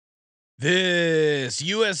This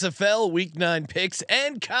USFL Week 9 picks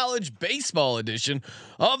and college baseball edition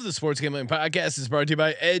of the Sports Gambling Podcast is brought to you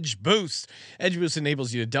by Edge Boost. Edge Boost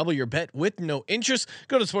enables you to double your bet with no interest.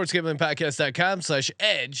 Go to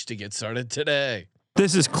sportsgamblingpodcast.com/edge to get started today.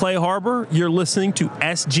 This is Clay Harbor. You're listening to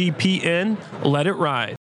SGPN. Let it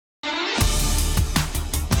ride.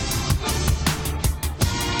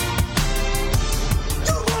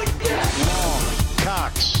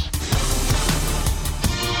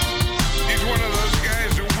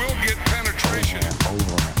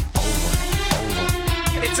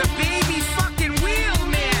 It's a baby fucking wheel,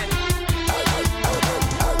 man.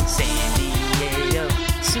 San Diego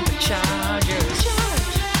Superchargers.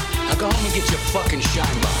 Now go home and get your fucking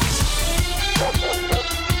shine box.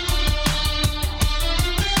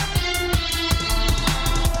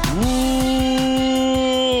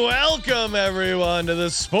 Welcome everyone to the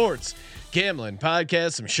Sports Gambling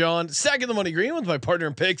Podcast. I'm Sean, second the money green with my partner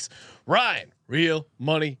in picks, Ryan, Real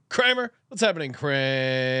Money Kramer. What's happening,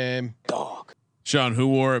 Kramer? Dog. Sean, who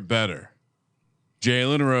wore it better,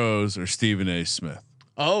 Jalen Rose or Stephen A. Smith?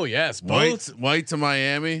 Oh yes, both white to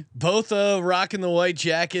Miami. Both rocking the white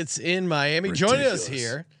jackets in Miami. Ridiculous. Joining us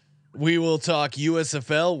here, we will talk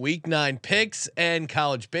USFL Week 9 picks and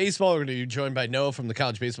college baseball. We're going to be joined by Noah from the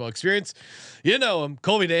College Baseball Experience. You know him,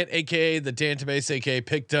 Colby Dant, aka the Dantabase, aka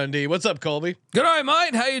Pick Dundee. What's up, Colby? Good eye,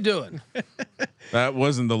 mate. How you doing? That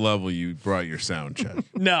wasn't the level you brought your sound check.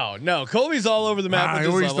 No. Colby's all over the map. With He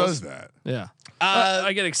his always levels. does that. Yeah.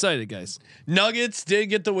 I get excited, guys. Nuggets did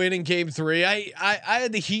get the win in Game 3. I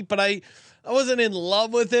had the Heat, but I wasn't in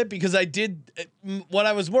love with it because I did. What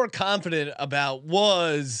I was more confident about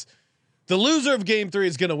was the loser of Game 3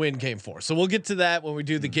 is going to win Game 4. So we'll get to that when we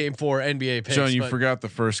do the Game 4 NBA picks. Sean, you forgot the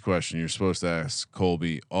first question you're supposed to ask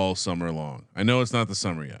Colby all summer long. I know it's not the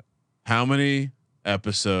summer yet. How many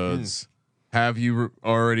episodes have you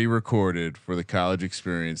already recorded for the College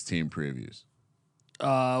Experience team previews?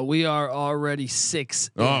 We are already 6.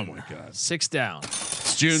 Oh my God, 6 down.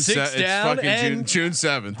 it's June. Six It's down fucking and- June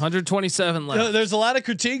 7th. 127 left. There's a lot of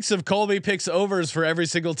critiques of Colby picks overs for every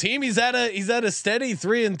single team. He's at a steady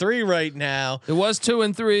 3-3 right now. It was 2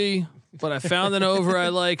 and 3, but I found an over I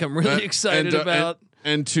like. I'm really excited about.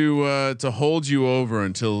 And to hold you over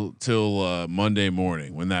until Monday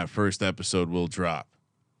morning when that first episode will drop.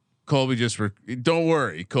 Colby don't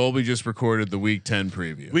worry. Colby just recorded the Week 10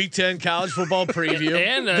 preview. Week 10 college football preview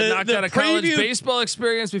And knocked out a college baseball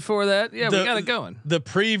experience before that. Yeah, we got it going. The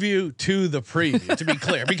preview to the preview, to be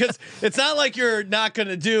clear, because it's not like you're not going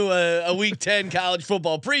to do a Week 10 college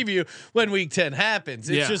football preview when Week 10 happens.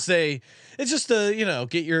 It's just a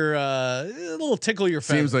get your a little tickle your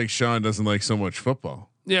feathers. Seems like Sean doesn't like so much football.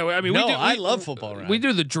 Yeah, I mean, I love football. Right? We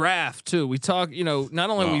do the draft too. We talk. Not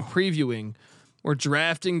only are we previewing, we're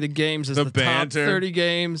drafting the games as the top 30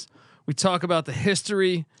 games. We talk about the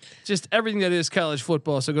history, just everything that is college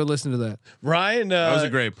football. So go listen to that. Ryan, that was a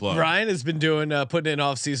great plug. Ryan has been putting in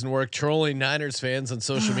off-season work, trolling Niners fans on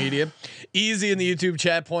social media. Easy in the YouTube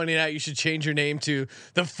chat pointing out you should change your name to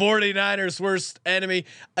the 49ers worst enemy.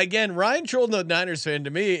 Again, Ryan trolling the Niners fan to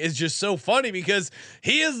me is just so funny because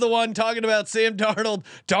he is the one talking about Sam Darnold,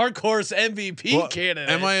 dark horse MVP candidate.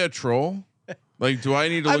 Am I a troll? Like, do I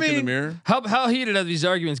need to look in the mirror? How heated have these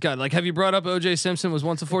arguments got? Like, have you brought up O.J. Simpson was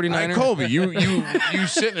once a 49er? Colby, you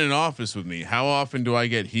sit in an office with me. How often do I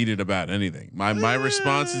get heated about anything? My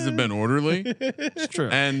responses have been orderly. It's true.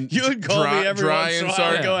 And you and Colby every once in a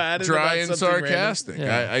while go at it dry about and sarcastic.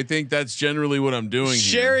 Yeah. I think that's generally what I'm doing.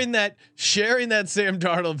 Sharing that Sam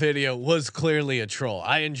Darnold video was clearly a troll.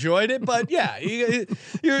 I enjoyed it, but yeah,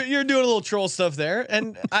 you're doing a little troll stuff there,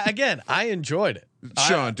 and I enjoyed it.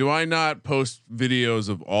 Sean, do I not post videos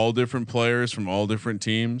of all different players from all different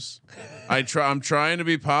teams? I'm trying to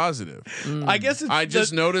be positive. I guess I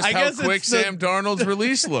just noticed how quick Sam Darnold's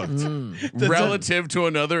release looked relative to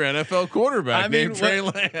another NFL quarterback named Trey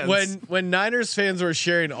Lance. When Niners fans were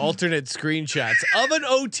sharing alternate screenshots of an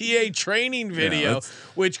OTA training video,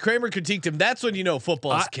 which Kramer critiqued him, that's when you know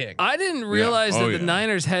football's king. I didn't realize that the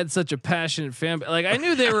Niners had such a passionate fan. Like, I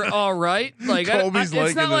knew they were all right. Like, Colby's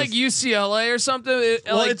it's not like UCLA or something.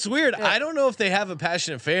 It's weird. I don't know if they have a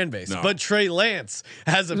passionate fan base, but Trey Lance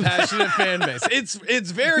has a passionate fan base.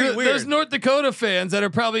 It's very weird. Those North Dakota fans that are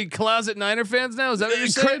probably closet Niner fans now. Is that what you're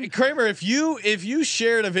saying? Kramer, if you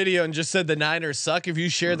shared a video and just said the Niners suck, if you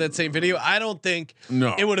shared that same video, I don't think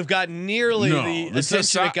it would have gotten nearly the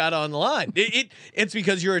attention it got online. It's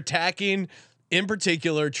because you're attacking, in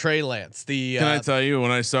particular, Trey Lance. Can I tell you,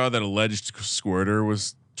 when I saw that alleged squirter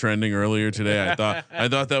was trending earlier today. I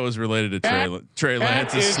thought that was related to Trey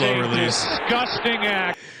Lance's slow release. Disgusting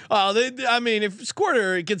act. Oh, I mean, if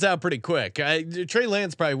squirter, it gets out pretty quick. Trey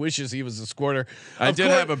Lance probably wishes he was a squirter. I did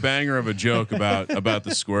have a banger of a joke about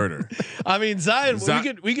the squirter. I mean, Zion.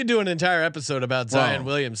 We could do an entire episode about Zion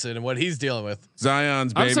Williamson and what he's dealing with.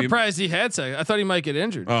 Zion's baby. I'm surprised he had sex. I thought he might get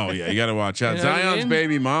injured. Oh yeah, you got to watch out. You know what I Zion's mean?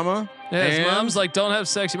 baby mama. Yeah, his mom's like, don't have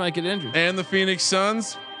sex, you might get injured. And the Phoenix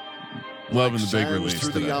Suns. Loving the big release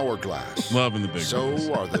through today. the hourglass. Loving the big release.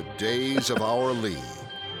 So are the days of our league.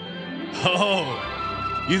 Oh.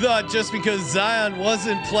 You thought just because Zion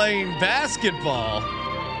wasn't playing basketball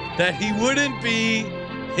that he wouldn't be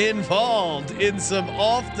involved in some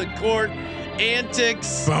off the court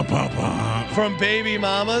antics from baby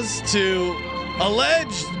mamas to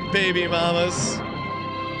alleged baby mamas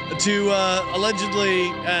to allegedly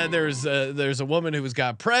there's a woman who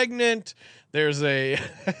got pregnant. There's a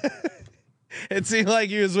it seemed like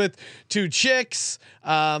he was with two chicks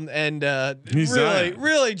and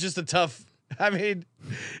really just a tough. I mean,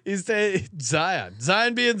 he's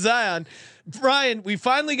Zion being Zion. Brian, we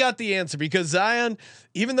finally got the answer because Zion,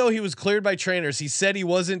 even though he was cleared by trainers, he said he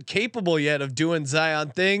wasn't capable yet of doing Zion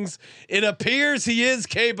things. It appears he is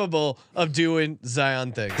capable of doing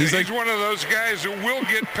Zion things. He's one of those guys who will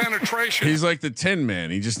get penetration. He's like the Tin Man.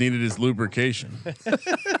 He just needed his lubrication.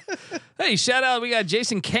 Hey, shout out. We got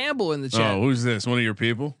Jason Campbell in the chat. Oh, who's this? One of your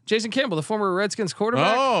people? Jason Campbell, the former Redskins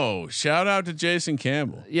quarterback. Oh, shout out to Jason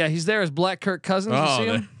Campbell. Yeah, he's there as Black Kirk Cousins. You see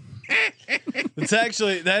him? It's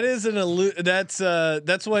actually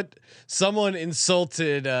that's what someone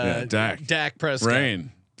insulted Dak Prescott.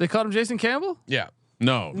 Rain. They called him Jason Campbell? Yeah.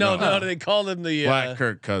 No, They called him the Black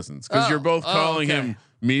Kirk Cousins because you're both calling him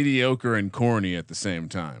mediocre and corny at the same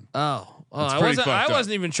time. I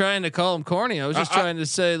wasn't even trying to call him corny. I was just trying to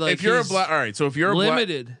say like if you're a black, all right. So if you're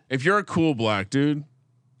limited, if you're a cool black dude,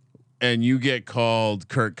 and you get called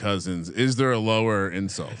Kirk Cousins, is there a lower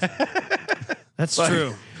insult? That's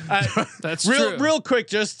true. That's true. Real quick,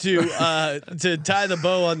 just to tie the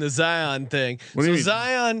bow on the Zion thing. So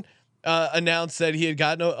Zion announced that he had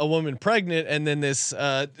gotten a woman pregnant, and then this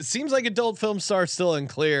seems like adult film star still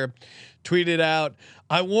unclear tweeted out,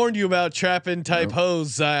 "I warned you about trapping type hoes,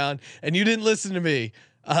 Zion, and you didn't listen to me.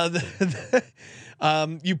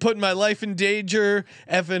 You put my life in danger,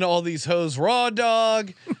 effing all these hoes raw,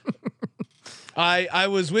 dog." I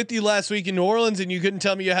was with you last week in New Orleans and you couldn't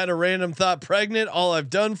tell me you had a random thought pregnant. All I've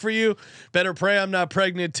done for you. Better pray I'm not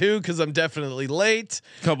pregnant too, because I'm definitely late.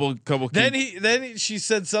 Couple. Then she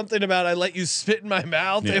said something about I let you spit in my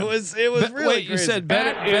mouth. Yeah. It was really wait. crazy. You said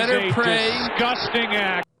better pray. Disgusting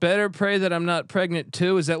act. Better pray that I'm not pregnant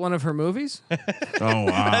too. Is that one of her movies? Oh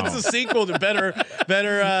wow. That's a sequel to better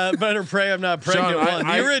pray I'm not pregnant. Sean,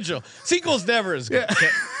 the original sequel's never as good. Yeah.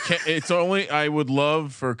 It's only I would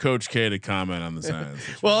love for Coach K to comment on the science.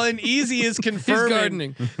 Well, and Easy is confirming. He's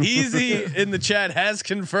gardening. Easy in the chat has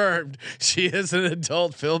confirmed she is an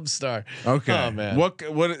adult film star. Okay. Oh man.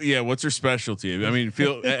 What? Yeah. What's her specialty? I mean,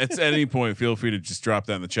 at any point, feel free to just drop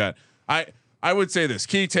that in the chat. I would say this: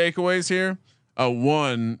 key takeaways here.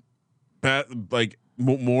 One,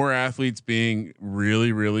 more athletes being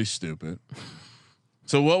really, really stupid.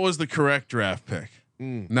 So, what was the correct draft pick?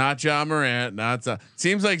 Not Ja Morant.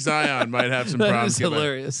 Seems like Zion might have some problems. That is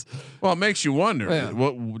hilarious. Well, it makes you wonder. Yeah.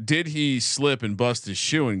 What did he slip and bust his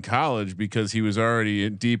shoe in college because he was already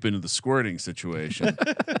deep into the squirting situation?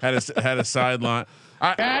 had a sideline.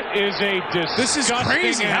 That is a disgusting. This is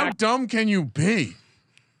crazy. How dumb can you be?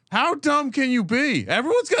 How dumb can you be?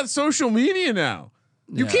 Everyone's got social media now.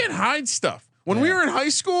 You can't hide stuff. When we were in high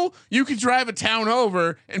school, you could drive a town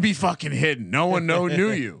over and be fucking hidden. No one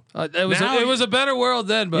knew you. It was a better world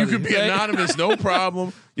then, buddy. You could be anonymous, no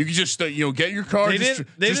problem. You could just get your car, just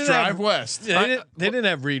drive west. They didn't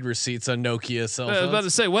have read receipts on Nokia cell phones. I was about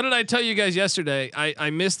to say, what did I tell you guys yesterday? I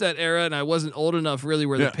missed that era, and I wasn't old enough really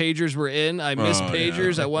where the pagers were in. I missed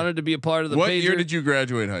pagers. I wanted to be a part of the. What pager. year did you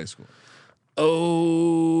graduate high school?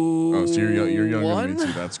 Oh, so you're younger than me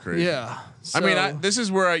too. That's crazy. Yeah. So, I mean, this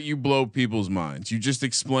is where you blow people's minds. You just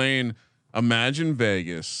explain. Imagine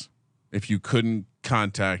Vegas if you couldn't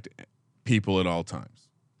contact people at all times.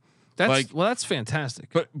 That's fantastic.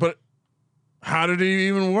 But how did it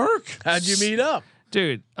even work? How'd you meet up?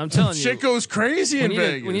 Dude, I'm telling you, shit goes crazy in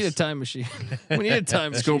Vegas. We need a time machine.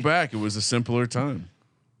 Let's go back. It was a simpler time.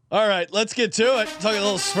 All right, let's get to it. Talk a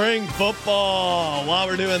little spring football. While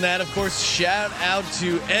we're doing that, of course, shout out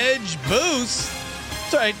to Edge Boost.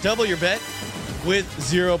 That's right, double your bet with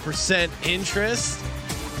 0% interest.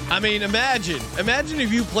 I mean, imagine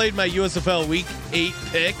if you played my USFL Week 8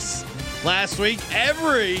 picks last week.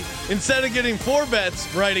 Instead of getting 4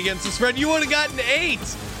 bets right against the spread, you would have gotten 8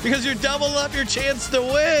 because you're doubling up your chance to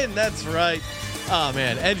win. That's right. Oh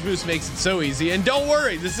man, Edge Boost makes it so easy. And don't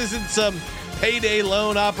worry, this isn't some payday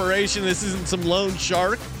loan operation. This isn't some loan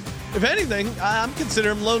shark. If anything, I'm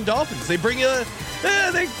considering them loan dolphins. They bring you,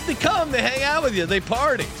 they come, they hang out with you, they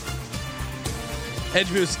party. Edge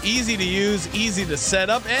Boost, easy to use, easy to set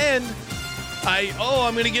up, and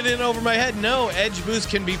I'm going to get in over my head. No, Edge Boost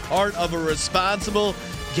can be part of a responsible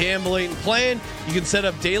gambling plan. You can set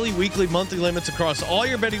up daily, weekly, monthly limits across all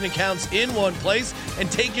your betting accounts in one place and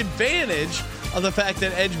take advantage of the fact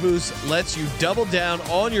that Edge Boost lets you double down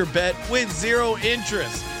on your bet with 0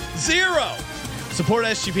 interest. 0! Support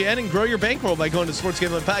SGPN and grow your bankroll by going to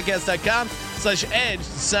sportsgamblingpodcast.com/edge to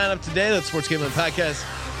sign up today. That's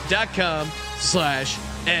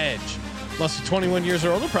sportsgamblingpodcast.com/edge. Must be 21 years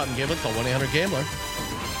or older. Problem gambling. Call 1-800-GAMBLER.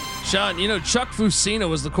 Sean, Chuck Fusina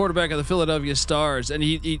was the quarterback of the Philadelphia Stars, and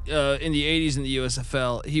he in the 80s in the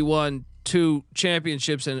USFL, he won 2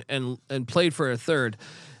 championships and played for a third.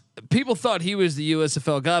 People thought he was the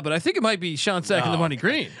USFL guy, but I think it might be Sean Sack and the Money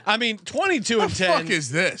Green. I mean, 22 and 10. What the fuck is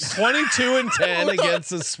this? 22 and 10 against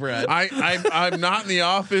the spread. I'm not in the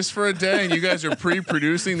office for a day, and you guys are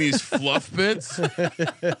pre-producing these fluff bits.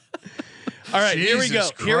 All right, Jesus here we go.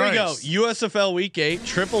 Christ. Here we go. USFL Week 8,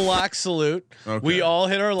 triple lock salute. Okay. We all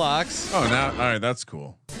hit our locks. Oh, now all right, that's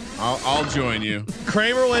cool. I'll join you.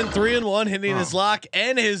 Kramer went 3-1, hitting his lock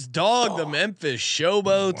and his dog, the Memphis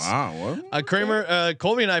Showboats. Wow. What? Kramer,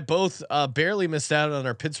 Colby and I both barely missed out on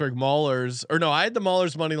our Pittsburgh Maulers. Or no, I had the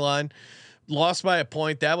Maulers money line. Lost by a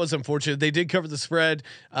point. That was unfortunate. They did cover the spread.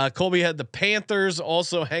 Colby had the Panthers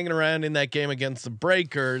also hanging around in that game against the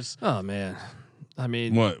Breakers. Oh man. I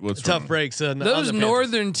mean, What's tough wrong? breaks. Those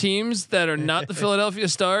northern teams that are not the Philadelphia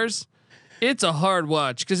Stars, it's a hard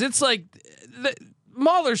watch because it's like the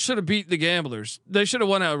Maulers should have beat the Gamblers. They should have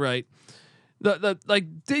won outright. Like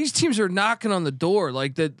these teams are knocking on the door.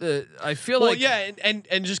 Like I feel like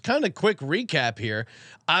and just kind of quick recap here.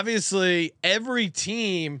 Obviously, every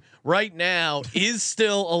team right now is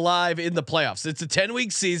still alive in the playoffs. It's a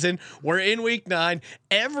 10-week season. We're in week 9.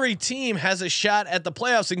 Every team has a shot at the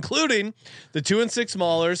playoffs, including the 2-6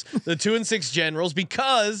 Maulers, the 2-6 Generals,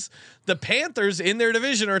 because the Panthers in their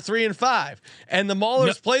division are 3-5, and the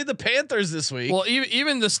Maulers played the Panthers this week. Well,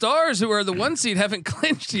 even the Stars, who are the 1 seed, haven't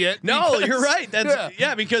clinched yet. No, you're right.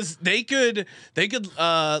 That's because they could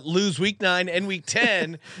lose week 9 and week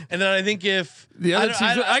 10, and then I think if the other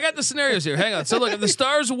teams, I got the scenarios here. Hang on. So look, if the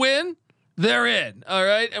Stars win, they're in. All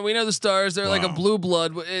right, and we know the Stars. They're like a blue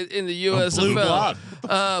blood in the USFL. Blue blob.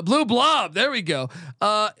 Blue blob. There we go.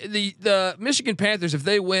 The Michigan Panthers, if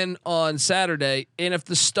they win on Saturday, and if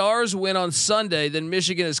the Stars win on Sunday, then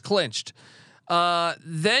Michigan is clinched.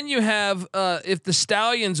 Then you have if the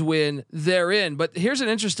Stallions win, they're in. But here's an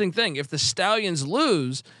interesting thing: if the Stallions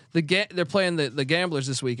lose, they're playing the Gamblers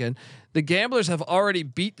this weekend. The Gamblers have already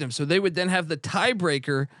beat them, so they would then have the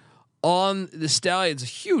tiebreaker on the Stallions.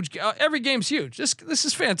 Huge. Every game's huge. This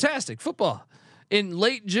is fantastic football in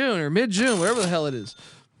late June or mid June, whatever the hell it is.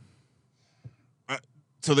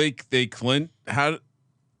 So they clinch. How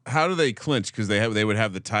do they clinch? Because they would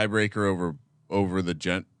have the tiebreaker over the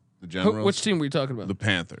Generals. Which team were you talking about? The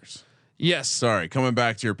Panthers. Yes. Sorry, coming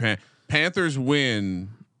back to your Panthers win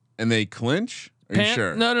and they clinch. Are you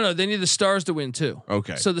sure? No. They need the Stars to win too.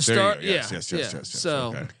 Okay. So the Stars. Yes.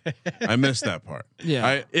 So okay. I missed that part.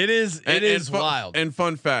 Yeah. it is wild. And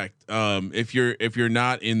fun fact: if you're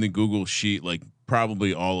not in the Google sheet, like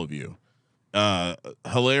probably all of you,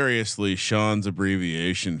 hilariously, Sean's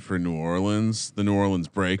abbreviation for New Orleans, the New Orleans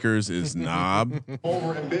Breakers, is knob.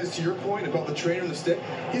 Over and Biz, to your point about the trainer and the stick,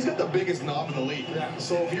 he's got the biggest knob in the league. Yeah.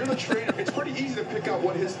 So if you're the trainer, it's pretty easy to pick out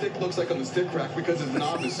what his stick looks like on the stick rack because his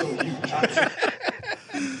knob is so huge.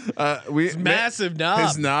 Massive knob.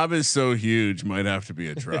 His knob is so huge, might have to be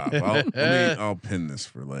a drop. I'll pin this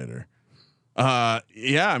for later.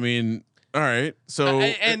 Yeah, I mean, all right. So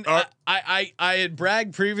I had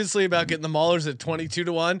bragged previously about getting the Maulers at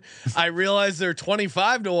 22-1. I realize they're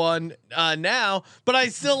 25-1 now, but I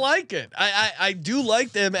still like it. I do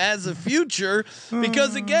like them as a future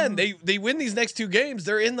because again, they win these next 2 games.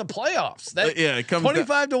 They're in the playoffs. It comes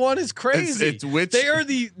 25-1 is crazy. It's which they're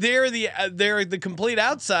the complete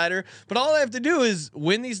outsider, but all they have to do is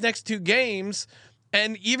win these next 2 games.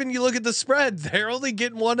 And even you look at the spread, they're only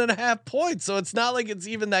getting 1.5 points. So it's not like it's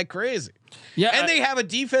even that crazy. Yeah. And they have a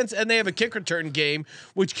defense and they have a kick return game,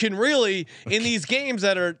 which can really, in these games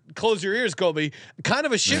that are, close your ears, Kobe, kind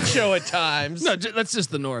of a shit show at times. No, that's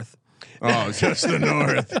just the North. Oh, just the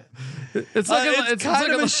North. It's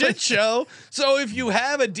kind of a shit show. So if you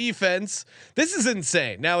have a defense, this is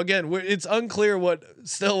insane. Now again, it's unclear what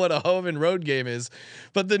a home and road game is,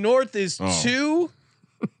 but the North is 2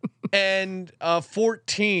 and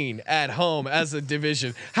 14 at home as a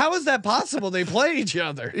division. How is that possible? They play each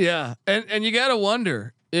other. Yeah, and you got to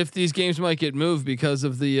wonder if these games might get moved because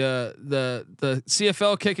of the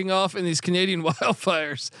CFL kicking off and these Canadian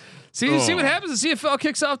wildfires. See what happens. The CFL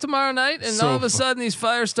kicks off tomorrow night, and all of a sudden these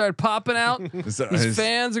fires start popping out. These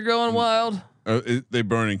fans are going wild. Are they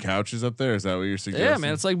burning couches up there? Is that what you're suggesting? Yeah,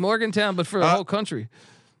 man, it's like Morgantown, but for the whole country.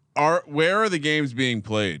 Where are the games being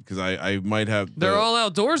played? Because I might have. They're all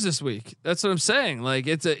outdoors this week. That's what I'm saying. Like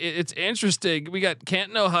it's interesting. We got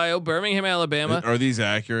Canton, Ohio, Birmingham, Alabama. Are these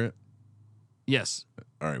accurate? Yes.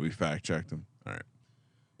 All right, we fact checked them. All right.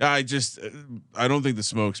 I don't think the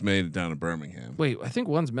Smokes made it down to Birmingham. Wait, I think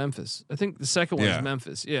one's Memphis. I think the second one is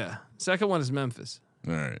Memphis. Yeah, second one is Memphis.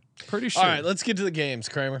 All right, pretty sure. All right, let's get to the games,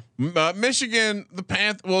 Kramer. Michigan, the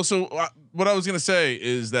Panthers. Well, so what I was gonna say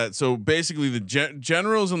is that so basically the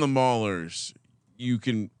Generals and the Maulers,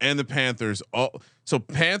 and the Panthers. So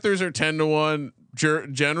Panthers are 10-1.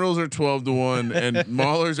 Generals are 12-1 and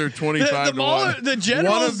Maulers are 25-1. The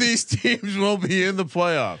Generals, one of these teams will be in the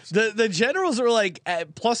playoffs. The Generals were like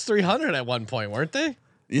at plus 300 at one point, weren't they?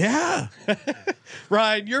 Yeah.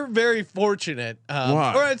 Ryan, you're very fortunate.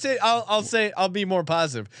 Why? Or I'll be more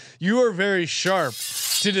positive. You are very sharp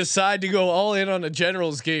to decide to go all in on a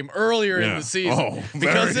Generals game earlier in the season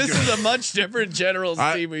because this is a much different Generals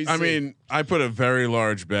team. I mean, I put a very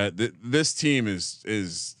large bet that this team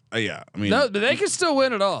is. Yeah, I mean, no, but they can still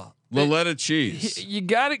win it all. Loletta cheese. You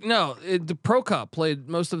got it. No, the Pro Cop played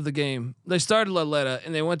most of the game. They started Loletta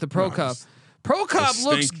and they went to Pro Cop. Pro Cop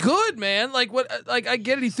looks good, man. Like what? Like I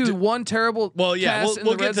get it. He threw one terrible. Well, yeah,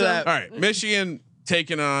 we'll get to that. All right, Michigan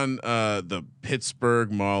taking on the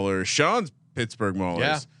Pittsburgh Maulers. Sean's Pittsburgh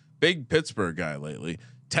Maulers, big Pittsburgh guy lately.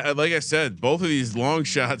 Like I said, both of these long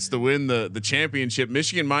shots to win the championship.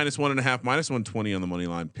 Michigan -1.5, -120 on the money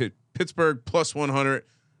line. Pittsburgh +100.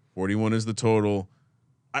 41 is the total.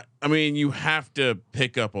 I mean, you have to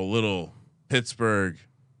pick up a little Pittsburgh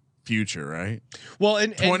future, right? Well,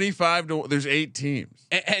 and 25 to there's 8 teams,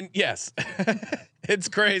 and yes, it's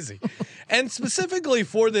crazy. And specifically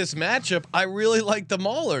for this matchup, I really like the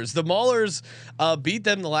Maulers. The Maulers beat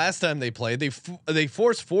them the last time they played. They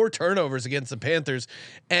forced 4 turnovers against the Panthers.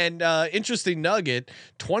 And interesting nugget: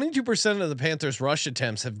 22% of the Panthers' rush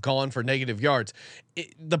attempts have gone for negative yards.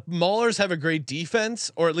 The Maulers have a great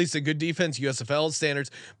defense, or at least a good defense, USFL standards,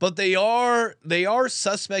 but they are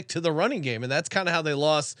suspect to the running game, and that's kind of how they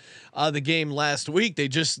lost the game last week.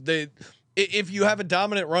 If you have a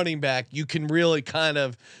dominant running back, you can really kind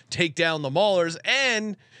of take down the Maulers.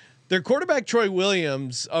 And their quarterback, Troy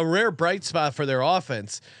Williams, a rare bright spot for their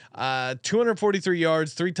offense. 243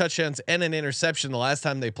 yards, 3 touchdowns, and an interception the last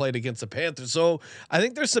time they played against the Panthers. So I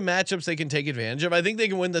think there's some matchups they can take advantage of. I think they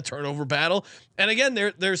can win the turnover battle. And again,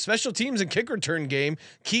 their special teams and kick return game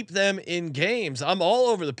keep them in games. I'm all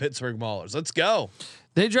over the Pittsburgh Maulers. Let's go.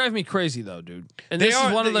 They drive me crazy though, dude. And this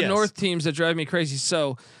is one of the North teams that drive me crazy.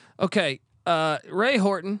 So, okay, Ray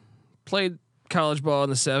Horton played college ball in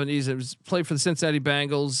the 70s. It was played for the Cincinnati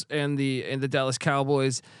Bengals and the Dallas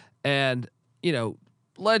Cowboys, and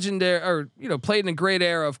legendary, or played in a great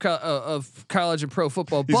era of college and pro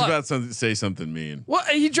football. He's about to say something mean. Well,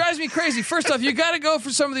 he drives me crazy. First off, you got to go for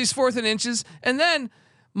some of these 4th and inches, and then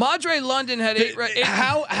Madre London had 8.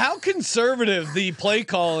 How conservative the play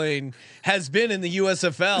calling has been in the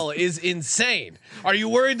USFL is insane. Are you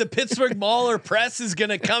worried the Pittsburgh Mauler press is going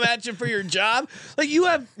to come at you for your job? Like, you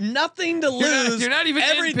have nothing to lose. You're not even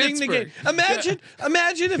everything to gain. Imagine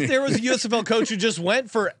if there was a USFL coach who just went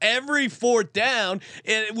for every 4th down,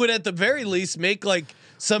 and it would at the very least make like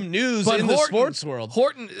some news in the sports world.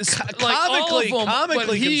 Horton is comically,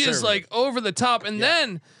 but he is like over the top, and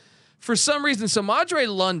then. For some reason, so Madre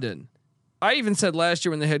London, I even said last year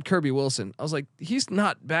when they had Kirby Wilson, I was like, he's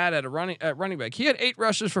not bad at running back. He had 8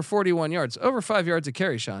 rushes for 41 yards, over 5 yards a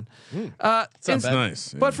carry, Sean. That's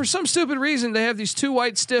nice. But for some stupid reason, they have these 2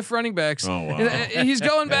 white stiff running backs. Oh, wow. And he's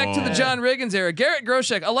going back to the John Riggins era. Garrett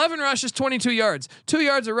Groshek, 11 rushes, 22 yards, 2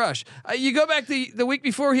 yards a rush. You go back the week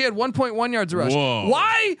before, he had 1.1 yards a rush. Whoa.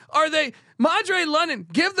 Why are they Madre London?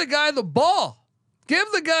 Give the guy the ball. Give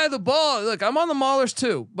the guy the ball. Look, I'm on the Maulers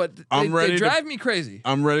too, but they drive me crazy.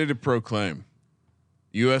 I'm ready to proclaim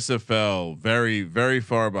USFL very, very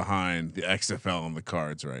far behind the XFL on the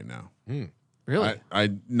cards right now. Really? Really?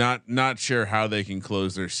 I not sure how they can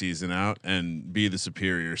close their season out and be the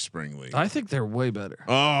superior spring league. I think they're way better.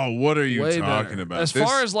 Oh, what are you talking about? As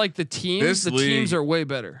far as like the teams are way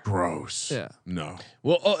better. Gross. Yeah. No.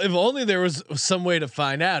 Well, if only there was some way to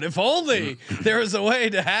find out. If only there was a way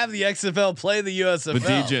to have the XFL play the USFL. The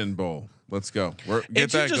DGen Bowl. Let's go.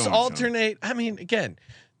 It should just alternate. Sean. I mean, again,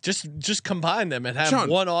 just combine them and have Sean,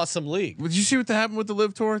 one awesome league. Did you see what happened with the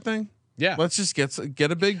Live Tour thing? Yeah. Let's just get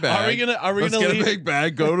a big bag. Are we gonna get a big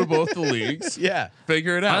bag? Go to both the leagues. Yeah.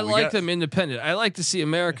 Figure it out. I like them independent. I like to see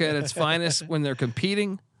America at its finest when they're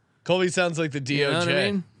competing. Colby sounds like the DOJ. You know what I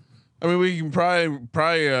mean? I mean, we can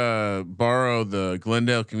probably borrow the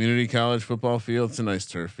Glendale Community College football field. It's a nice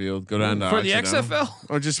turf field. Go down to for the Occidental. XFL,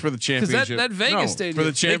 or just for the championship. Because that Vegas stadium for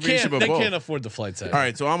the championship. They can't afford the flights. All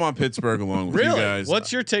right, so I'm on Pittsburgh along with really? you guys.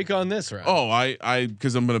 What's your take on this, Ryan? Oh, I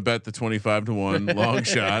because I'm going to bet the 25-1 long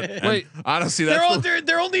shot. Wait, honestly, they're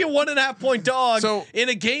only a 1.5 point dog. So in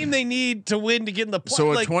a game they need to win to get in the play.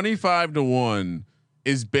 So a 25-1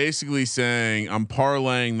 is basically saying I'm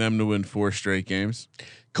parlaying them to win 4 straight games.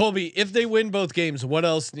 Colby, if they win both games, what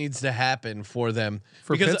else needs to happen for them?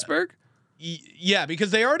 Pittsburgh? Yeah,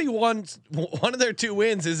 because they already won. One of their 2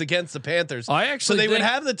 wins is against the Panthers. So they would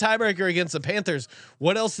have the tiebreaker against the Panthers.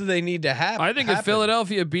 What else do they need to have? I think if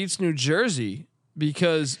Philadelphia beats New Jersey,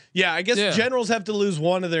 because I guess Generals have to lose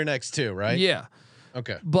one of their next 2, right? Yeah.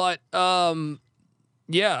 Okay. But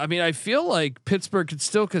I mean, I feel like Pittsburgh could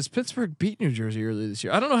still, because Pittsburgh beat New Jersey earlier this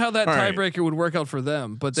year. I don't know how that tiebreaker would work out for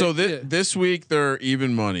them. But this week they're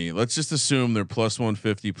even money. Let's just assume they're plus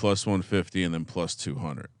 150, plus 150, and then plus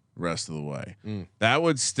 200 rest of the way. That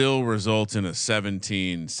would still result in a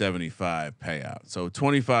 1775 payout. So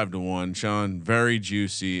 25-1, Sean, very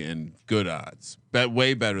juicy and good odds. Bet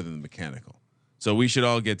way better than the mechanical. So we should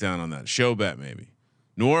all get down on that. Show bet maybe.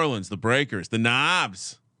 New Orleans, the Breakers, the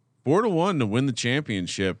Knobs. 4-1 to win the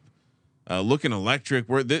championship. Looking electric.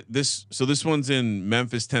 This one's in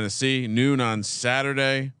Memphis, Tennessee, noon on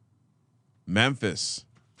Saturday. Memphis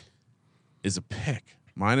is a pick,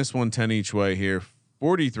 -110 each way here.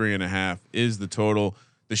 43.5 is the total.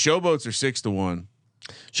 The Showboats are 6-1.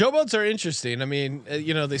 Showboats are interesting. I mean,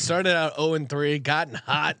 they started out 0-3, gotten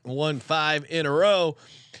hot, won 5 in a row,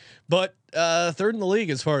 but third in the league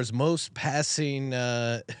as far as most passing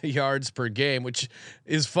yards per game, which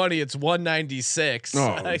is funny. It's 196.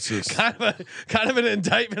 Oh, it's just kind of an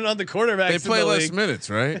indictment on the quarterbacks. They play less minutes,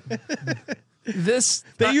 right?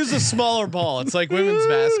 They use a smaller ball. It's like women's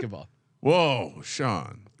basketball. Whoa,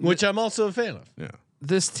 Sean. Which I'm also a fan of. Yeah.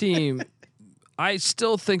 This team, I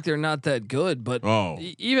still think they're not that good, but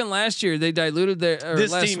even last year they diluted their.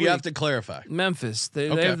 This team, you have to clarify. Memphis, they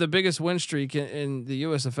have the biggest win streak in the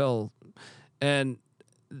USFL, and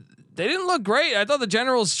they didn't look great. I thought the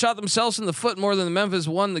Generals shot themselves in the foot more than the Memphis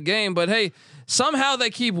won the game, but hey, somehow they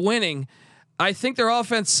keep winning. I think their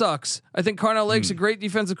offense sucks. I think Carnell Lake's a great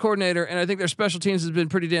defensive coordinator, and I think their special teams has been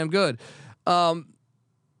pretty damn good.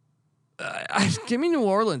 Give me New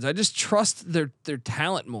Orleans. I just trust their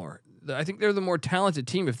talent more. I think they're the more talented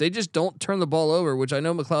team. If they just don't turn the ball over, which I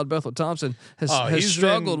know McLeod Bethel Thompson has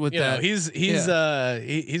struggled with that. He's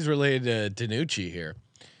related to Danucci here.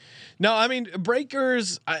 No, I mean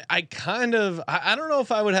Breakers. I don't know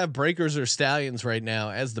if I would have Breakers or Stallions right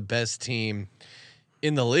now as the best team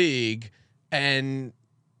in the league. And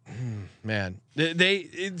man,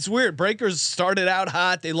 it's weird. Breakers started out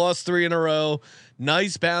hot. They lost 3 in a row.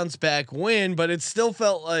 Nice bounce back win, but it still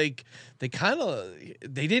felt like they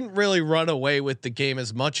didn't really run away with the game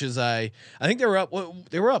as much as I think they were up.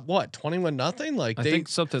 They were up what 21-0. Like I think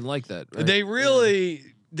something like that. Right?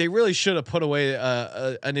 They really should have put away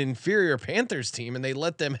an inferior Panthers team, and they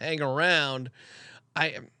let them hang around.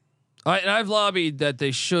 I've lobbied that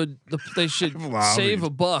they should save a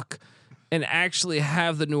buck and actually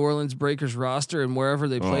have the New Orleans Breakers roster, and wherever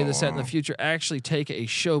they play this at in the future, actually take a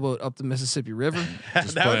showboat up the Mississippi River.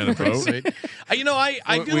 Just play on a boat.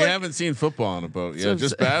 We haven't seen football on a boat yet,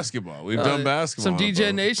 just basketball. We've done basketball. Some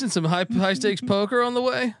DJ Nation, some high stakes poker on the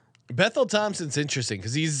way. Bethel Thompson's interesting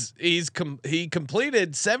because he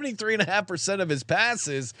completed 73.5% of his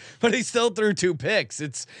passes, but he still threw 2 picks.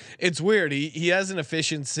 It's weird. He has an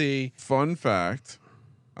efficiency. Fun fact.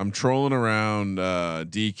 I'm trolling around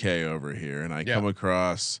DK over here, and I come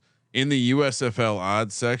across in the USFL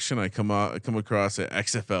odds section. I come across an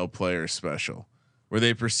XFL player special where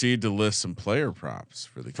they proceed to list some player props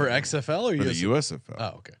for XFL or for the USFL.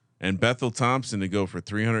 Oh, okay. And Bethel Thompson to go for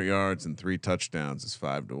 300 yards and 3 touchdowns is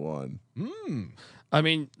 5-1. I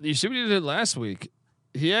mean, you see what he did last week.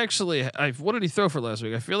 He actually, what did he throw for last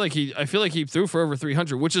week? I feel like he threw for over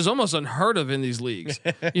 300, which is almost unheard of in these leagues.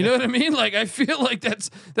 You know what I mean? Like I feel like that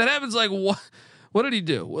happens. Like what did he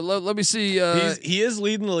do? Well, let me see. He is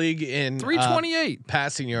leading the league in 328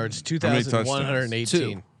 passing yards,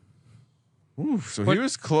 2,118. So he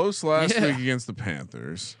was close last week against the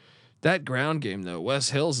Panthers. That ground game though,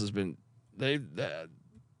 West Hills has been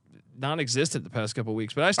non-existent the past couple of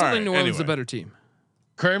weeks, but I still think New Orleans is the better team.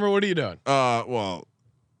 Kramer, what are you doing? Well,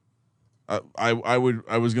 I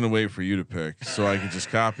was gonna wait for you to pick so I could just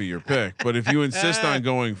copy your pick. But if you insist on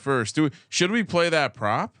going first, should we play that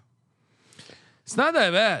prop? It's not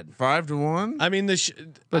that bad. 5-1. I mean,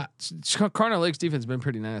 but Cardinal Lake's defense has been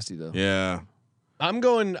pretty nasty though. Yeah, I'm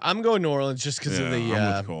going New Orleans just because of the.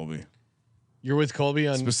 I'm with Colby. You're with Colby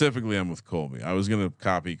on specifically. I'm with Colby. I was gonna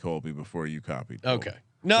copy Colby before you copied Colby. Okay,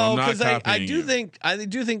 no, because so I do think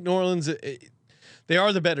New Orleans. They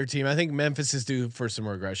are the better team. I think Memphis is due for some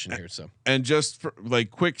regression here. So, and just for like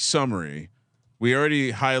quick summary, we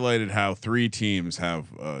already highlighted how 3 teams have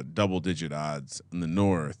double-digit odds in the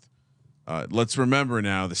North. Let's remember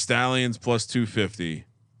now: the Stallions plus 250,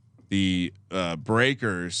 the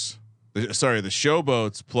Breakers, the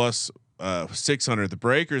Showboats plus 600, the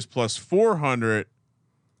Breakers plus 400,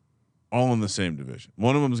 all in the same division.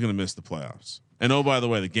 One of them is going to miss the playoffs. And oh, by the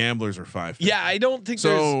way, the Gamblers are 5. Yeah, I don't think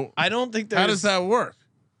there's. How does that work?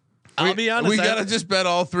 I'll be honest. We gotta just bet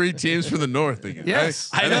all 3 teams for the North again. Yes,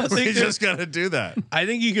 I don't think we just gotta do that. I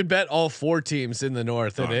think you could bet all 4 teams in the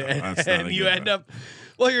North, and you end up.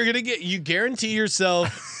 Well, you guarantee yourself.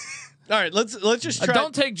 All right, let's just try.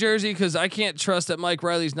 Don't take Jersey because I can't trust that Mike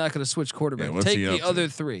Riley's not going to switch quarterback. Yeah, take the other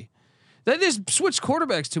 3. They just switch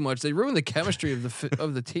quarterbacks too much. They ruin the chemistry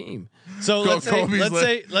of the team. So let's say we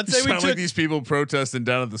sound took like these people protesting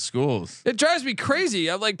down at the schools. It drives me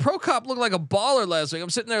crazy. I'm like, Pro Cop looked like a baller last week.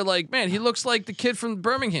 I'm sitting there like, man, he looks like the kid from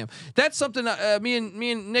Birmingham. That's something me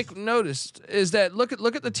and Nick noticed is that look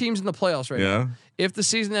at the teams in the playoffs right now. If the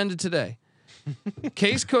season ended today,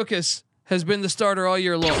 Case Cookus has been the starter all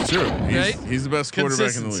year long. Sure, right? He's the best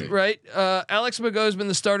quarterback in the league. Right. Alex Mago's been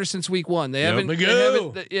the starter since week 1. They haven't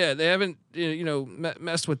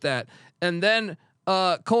messed with that. And then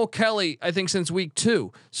Cole Kelly, I think since week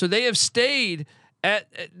 2. So they have stayed at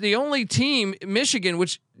the only team, Michigan,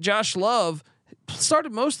 which Josh Love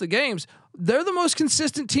started most of the games. They're the most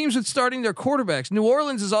consistent teams with starting their quarterbacks. New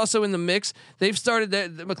Orleans is also in the mix. They've started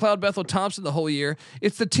the McLeod Bethel Thompson the whole year.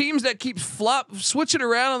 It's the teams that keep switching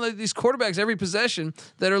around on these quarterbacks every possession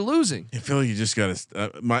that are losing. I feel like you just got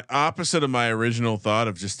to my opposite of my original thought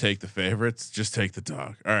of just take the favorites, just take the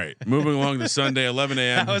dog. All right, moving along to Sunday, 11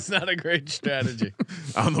 a.m. That was not a great strategy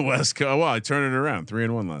on the West Coast. Well, I turned it around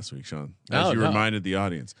 3-1 last week, Sean, as you reminded the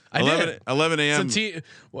audience. 11 a.m.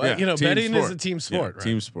 Betting is a team sport. Right?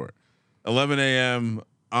 Team sport. 11 a.m.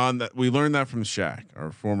 on that. We learned that from Shaq,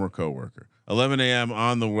 our former coworker. 11 a.m.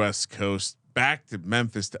 on the West Coast, back to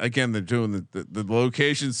Memphis. Again, they're doing the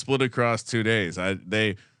location split across 2 days.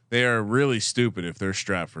 They are really stupid if they're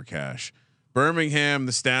strapped for cash. Birmingham,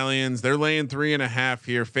 the Stallions, they're laying 3.5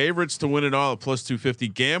 here. Favorites to win it all at plus 250.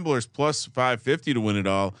 Gamblers plus 550 to win it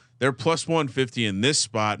all. They're plus 150 in this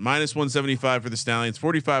spot. Minus 175 for the Stallions.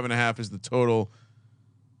 45.5 is the total.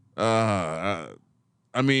 I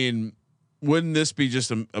mean, wouldn't this be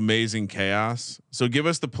just amazing chaos? So give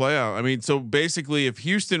us the playoff. I mean, so basically, if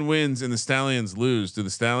Houston wins and the Stallions lose, do the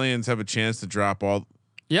Stallions have a chance to drop all?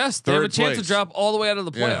 Yes, they have a chance to drop all the way out of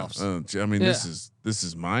the playoffs. I mean, this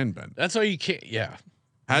is mind bending. That's why you can't. Yeah.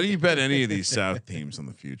 How do you bet any of these South teams on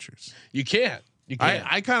the futures? You can't. You can't.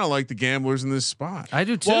 I kind of like the Gamblers in this spot. I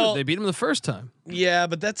do too. Well, they beat them the first time. Yeah,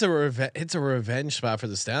 but that's it's a revenge spot for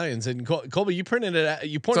the Stallions. And Colby, you printed it out.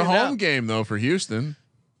 You pointed it's a home game though for Houston.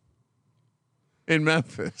 In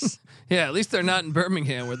Memphis. Yeah, at least they're not in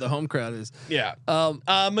Birmingham where the home crowd is. Yeah.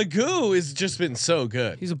 Magoo has just been so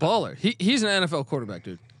good. He's a baller. He's an NFL quarterback,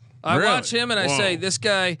 dude. I watch him and I say, this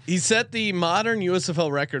guy. He set the modern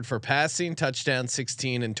USFL record for passing touchdowns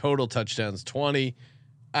 16 and total touchdowns 20.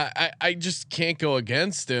 I just can't go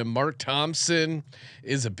against him. Mark Thompson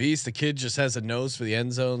is a beast. The kid just has a nose for the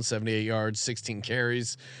end zone, 78 yards, 16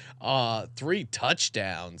 carries, 3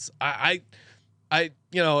 touchdowns.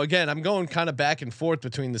 Again, I'm going kind of back and forth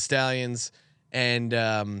between the Stallions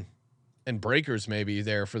and Breakers maybe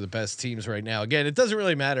there for the best teams right now. Again, it doesn't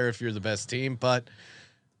really matter if you're the best team, but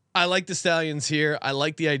I like the Stallions here. I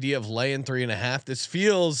like the idea of laying 3.5. This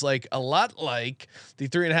feels like a lot like the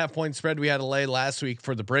 3.5 point spread we had to lay last week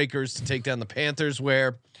for the Breakers to take down the Panthers,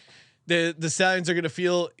 where the Stallions are going to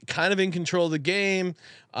feel kind of in control of the game.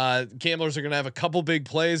 Gamblers are going to have a couple big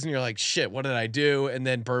plays, and you're like, shit, what did I do? And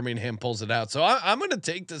then Birmingham pulls it out. So I'm going to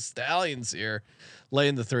take the Stallions here,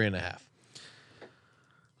 laying the 3.5.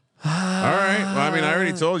 All right. Well, I mean, I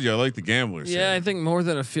already told you I like the Gamblers. Yeah, here. I think more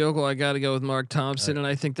than a field goal, I got to go with Mark Thompson, and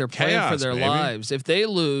I think they're playing for Chaos, their baby. lives. If they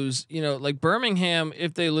lose, like Birmingham,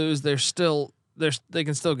 if they lose, they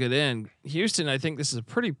can still get in. Houston, I think this is a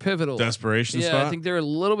pretty pivotal Desperation Yeah, spot? I think they're a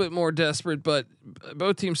little bit more desperate, but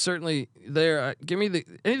both teams certainly there. Give me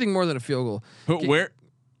anything more than a field goal.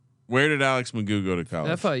 Where did Alex Magoo go to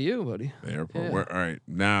college? FIU, buddy. The airport. Yeah. All right.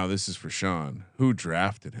 Now this is for Sean. Who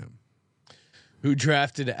drafted him? Who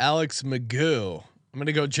drafted Alex Magoo? I'm going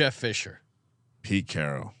to go Jeff Fisher. Pete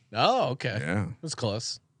Carroll. Oh, okay. Yeah. That's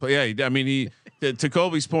close. But yeah, I mean, he to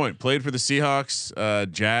Colby's point, played for the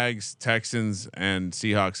Seahawks, Jags, Texans, and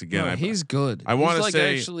Seahawks again. No, he's good. I want to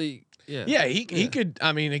say actually, Yeah, he could.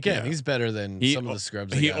 I mean, again, he's better than some of the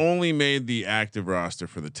scrubs. He only made the active roster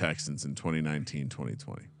for the Texans in 2019,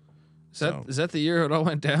 2020. Is that the year it all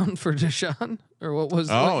went down for Deshaun, or what was?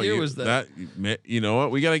 What year was that? You know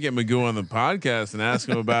what? We got to get Magoo on the podcast and ask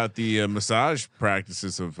him about the massage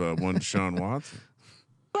practices of one Deshaun Watson.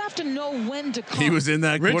 You have to know when to call. He was in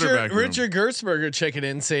that quarterback room. Richard Gertzberger checking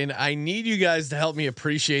in saying, I need you guys to help me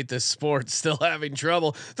appreciate this sport. Still having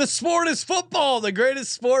trouble. The sport is football, the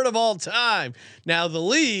greatest sport of all time. Now, the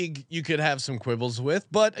league you could have some quibbles with,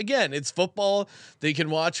 but again, it's football that you can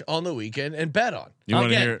watch on the weekend and bet on. You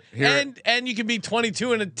want to hear and you can be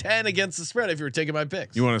 22-10 against the spread if you were taking my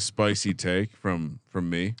picks. You want a spicy take from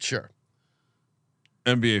me? Sure.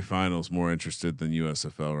 NBA Finals more interested than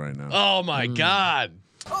USFL right now. Oh my God.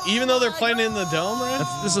 Even though they're playing in the dome,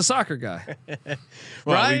 right? This is a soccer guy.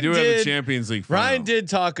 Well, we do have the Champions League final. Ryan did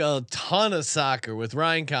talk a ton of soccer with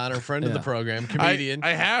Ryan Connor, friend of the program, comedian.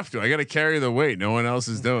 I have to. I got to carry the weight. No one else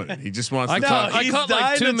is doing it. He just wants to talk. I caught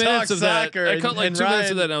like 2 minutes of that. I caught like 2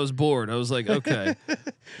 minutes of that, and I was bored. I was like, okay.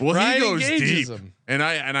 Well, Ryan he goes engages deep, him. and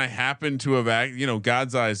I happen to have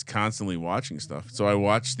God's eyes constantly watching stuff. So I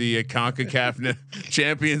watched the CONCACAF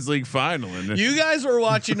Champions League final, and you guys were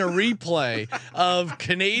watching a replay of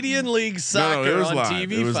Canadian League soccer it was on live.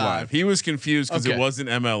 TV5. It was live. He was confused because it wasn't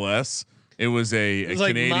MLS. It was a like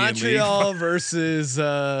Canadian Montreal league versus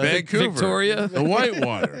Vancouver, Victoria, the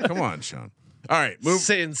Whitewater. Come on, Sean. All right,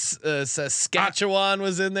 saying Saskatchewan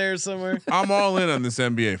was in there somewhere. I'm all in on this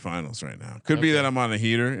NBA Finals right now. Could be that I'm on a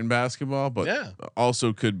heater in basketball, but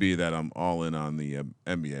also could be that I'm all in on the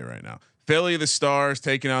NBA right now. Philly, the Stars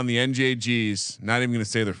taking on the NJGs. Not even going to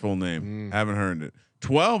say their full name. Haven't heard it.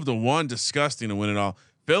 12-1, disgusting to win it all.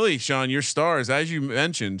 Philly, Sean, your Stars, as you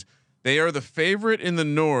mentioned, they are the favorite in the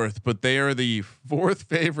North, but they are the 4th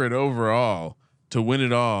favorite overall to win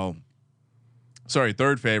it all. Sorry,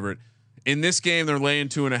 3rd favorite. In this game, they're laying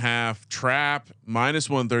 2.5. Trap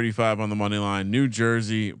 -135 on the money line. New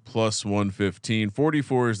Jersey +115.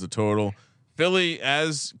 44 is the total. Philly,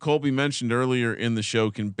 as Colby mentioned earlier in the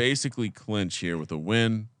show, can basically clinch here with a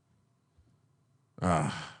win.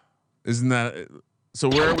 Isn't that so?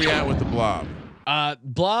 Where are we at with the Blob?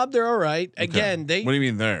 Blob, they're all right. Okay. Again, What do you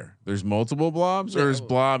mean there? There's multiple Blobs, or is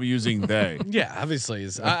Blob using they? Yeah, obviously.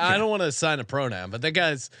 I don't want to assign a pronoun, but that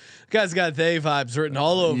guy's got they vibes written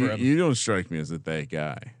all over him. You don't strike me as a they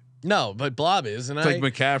guy. No, but Blob is, and It's like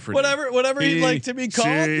McCaffrey. Whatever he'd like to be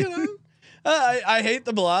called. You know? I hate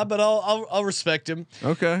the Blob, but I'll respect him.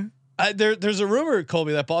 Okay. There's a rumor,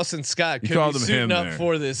 Colby, that Boston Scott could be suiting up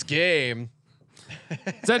for this game.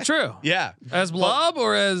 Is that true? Yeah, as Blob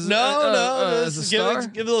or as as a star?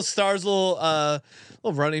 Give those Stars a little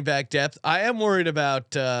running back depth. I am worried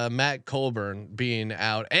about Matt Colburn being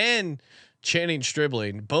out and Channing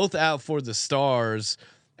Stribling both out for the Stars,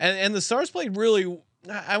 and the Stars played really.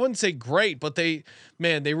 I wouldn't say great, but they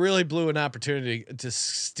really blew an opportunity to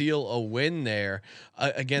steal a win there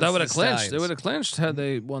against. That would have the clinched. Stallions. They would have clinched had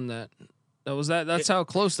they won that. That's how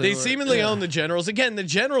close they were. Seemingly own the Generals. Again, the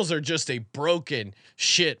Generals are just a broken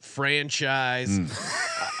shit franchise.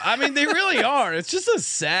 I mean, they really are. It's just a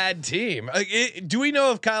sad team. Do we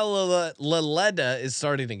know if Kyle Laleda is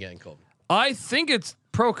starting again, Colby? I think it's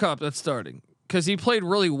Pro Cup that's starting because he played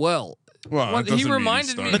really well. Well, he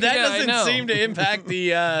reminded me, but that doesn't seem to impact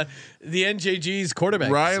the NJG's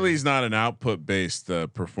quarterback. Riley's not an output based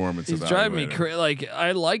performance. He's driving me crazy. Like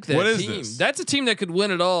I like that what team. Is this? That's a team that could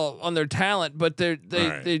win it all on their talent, but they're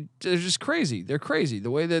just crazy. They're crazy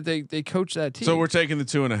the way that they coach that team. So we're taking the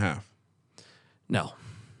 2.5. No.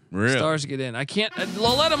 Really? Stars get in. I can't.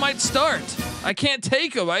 Loletta might start. I can't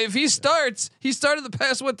take him. If he starts, he started the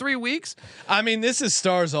past 3 weeks. I mean, this is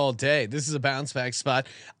Stars all day. This is a bounce back spot.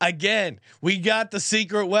 Again, we got the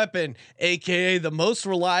secret weapon, aka the most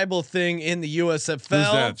reliable thing in the USFL.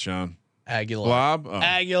 Who's that, Sean? Aguilar. Blob? Oh.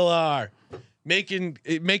 Aguilar. Making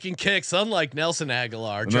kicks, unlike Nelson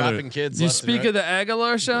Aguilar, dropping kids. You speak of the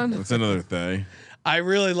Aguilar, Sean? That's another thing. I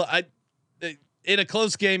really, in a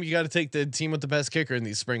close game, you got to take the team with the best kicker in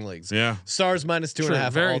these spring leagues. Yeah. Stars minus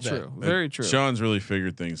 2.5. Very all day. true. Very true. Sean's really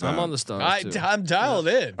figured things out. I'm on the Stars. I'm dialed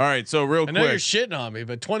in. All right, so real I quick. know you're shitting on me,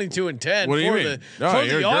 but 22-10 What do you for mean? the, No, for you're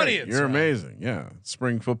the great. audience. You're right? amazing. Yeah,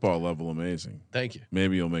 spring football level, amazing. Thank you.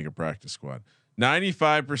 Maybe you'll make a practice squad.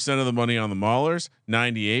 95% of the money on the Maulers,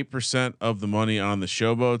 98% of the money on the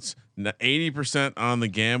Showboats, 80% on the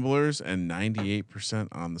Gamblers, and 98%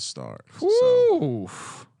 on the Stars. Ooh.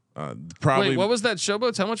 So, probably. Wait, what was that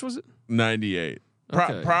Showboats? How much was it? 98.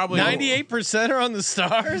 Okay. Probably 98% are on the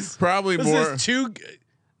Stars. Probably This more. is too.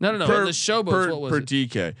 No. Per, The Showboats. What was per it?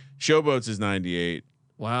 DK. Showboats is 98.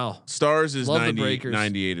 Wow. Stars is Love the 90, Breakers.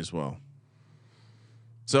 98 as well.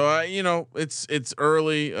 So it's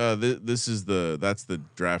early. This is that's the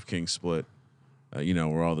DraftKings split.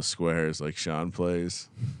 Where all the squares like Sean plays.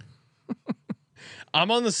 I'm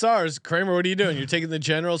on the Stars. Kramer, what are you doing? You're taking the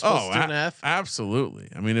Generals plus 2.5. Absolutely.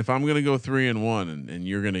 I mean, if I'm gonna go 3-1 and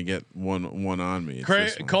you're gonna get one on me, it's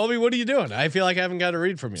this one. Colby, what are you doing? I feel like I haven't got a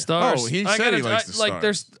read from you. Stars. Oh, he said he likes the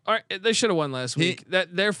Stars. They should have won last week.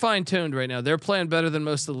 They're fine tuned right now. They're playing better than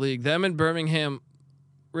most of the league. Them and Birmingham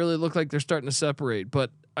really look like they're starting to separate. But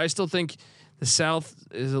I still think the South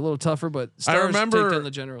is a little tougher. But Stars I remember take down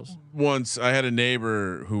the Generals. Once I had a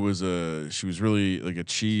neighbor who was she was really like a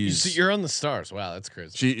cheese. You're on the Stars. Wow, that's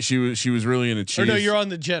crazy. She was really into cheese. Or no, you're on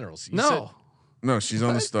the Generals. No, she's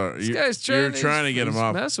on the Star. This guy's you're trying to get him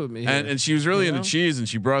off. Mess with me. And she was really into cheese, and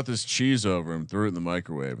she brought this cheese over and threw it in the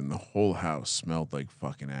microwave, and the whole house smelled like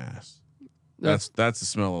fucking ass. That's the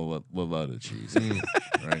smell of Loletta cheese,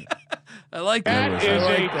 right? I like that. That is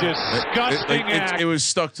a disgusting act. It was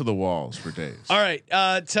stuck to the walls for days. All right,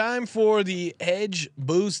 time for the Edge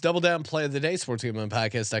Boost Double Down Play of the Day.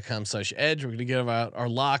 SportsGamblingPodcast.com/edge. We're going to give out our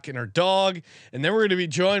lock and our dog, and then we're going to be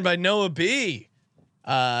joined by Noah B,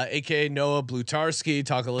 aka Noah Blutarski.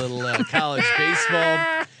 Talk a little college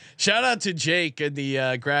baseball. Shout out to Jake and the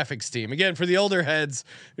graphics team. Again, for the older heads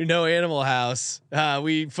who know Animal House,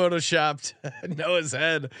 we photoshopped Noah's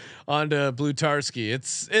head onto Blutarski.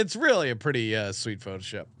 It's really a pretty sweet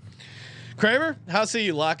Photoshop. Kramer, how say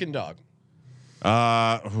you lock and dog?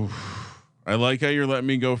 I like how you're letting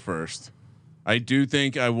me go first. I do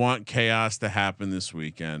think I want chaos to happen this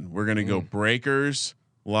weekend. We're gonna go Breakers,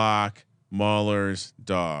 lock, Maulers,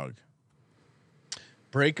 dog.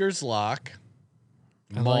 Breakers, lock.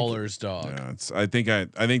 Mauler's dog. Yeah, I think that's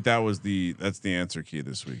the answer key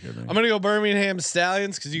this week. I think I'm gonna go Birmingham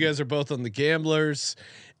Stallions because you guys are both on the Gamblers,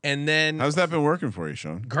 and then how's that been working for you,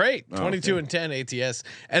 Sean? Great, 22-10 ATS,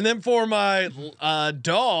 and then for my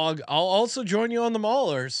dog, I'll also join you on the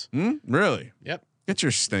Maulers. Really? Yep. Get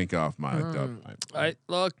your stink off my dog.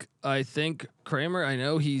 I think Kramer. I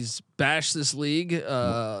know he's bashed this league.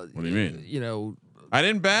 What do you mean? I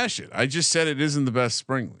didn't bash it. I just said it isn't the best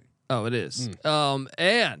spring league. Oh, it is.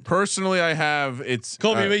 And personally, I have it's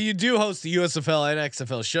Colby, but you do host the USFL and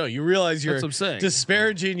XFL show. You realize you're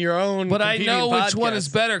disparaging your own. But I know which one is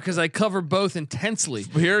podcast. better because I cover both intensely.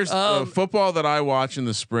 Here's football that I watch in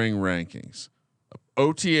the spring rankings: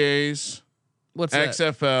 OTAs, what's that?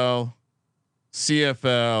 XFL,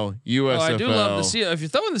 CFL, USFL. Oh, I do love the CFL. If you're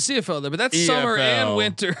throwing the CFL there, but that's EFL. summer and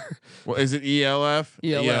winter. Well, is it ELF?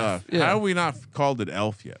 ELF. Yeah. How have we not called it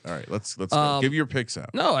ELF yet? All right, let's go. Give your picks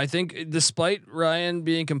out. No, I think despite Ryan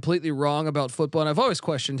being completely wrong about football, and I've always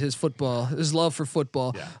questioned his love for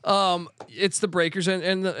football. Yeah. It's the Breakers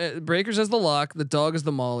and the Breakers as the lock. The dog is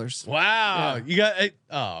the Maulers. Wow, you got.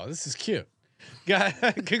 Oh, this is cute.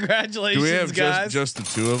 Congratulations, Do we have guys. just the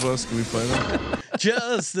two of us? Can we play that?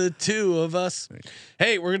 Just the two of us.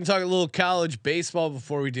 Hey, we're going to talk a little college baseball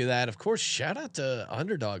before we do that. Of course, shout out to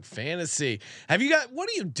Underdog Fantasy. What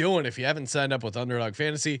are you doing if you haven't signed up with Underdog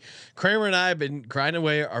Fantasy? Kramer and I have been grinding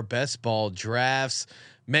away our best ball drafts.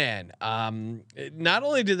 Man, not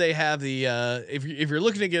only do they have the if you're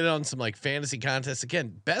looking to get on some like fantasy contests,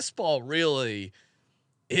 again, best ball really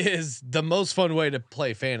is the most fun way to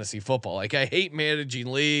play fantasy football. Like, I hate managing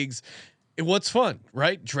leagues. What's fun,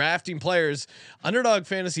 right? Drafting players. Underdog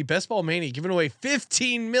Fantasy Best Ball Mania giving away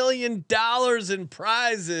 $15 million in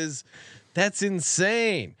prizes. That's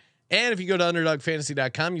insane. And if you go to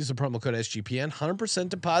underdogfantasy.com, use the promo code SGPN, 100%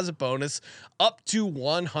 deposit bonus up to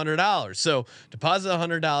 $100. So deposit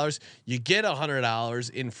 $100, you get $100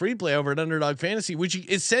 in free play over at Underdog Fantasy, which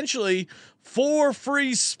essentially 4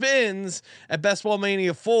 free spins at Best Ball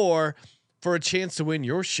Mania 4 for a chance to win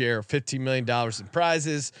your share of $15 million in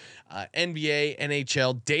prizes, NBA,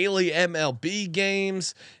 NHL, daily MLB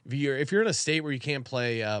games. If you're in a state where you can't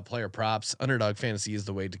play player props, Underdog Fantasy is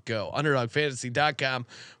the way to go. UnderdogFantasy.com,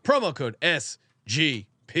 promo code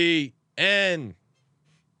SGPN.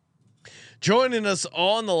 Joining us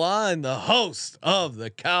on the line, the host of the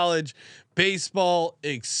College Baseball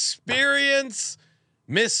Experience,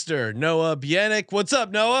 Mr. Noah Bieniek. What's up,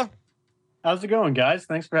 Noah? How's it going, guys?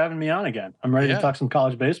 Thanks for having me on again. I'm ready to talk some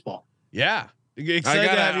college baseball. Yeah. Excited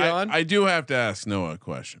to have you on. I do have to ask Noah a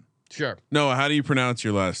question. Sure. Noah, how do you pronounce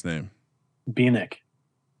your last name? Bieniek.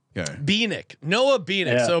 Okay. Bieniek. Noah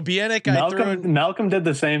Bieniek. Yeah. So Bieniek, Malcolm did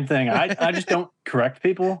the same thing. I just don't correct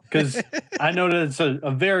people because I know that it's a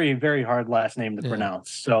very, very hard last name to pronounce.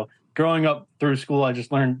 So growing up through school, I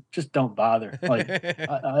just learned don't bother. Like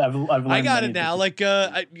I've learned. I got it now. Like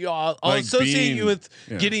I'll like associate bean. You with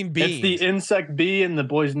getting beans. It's the insect bee and the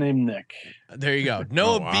boy's name Nick. There you go.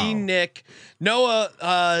 Noah Bieniek.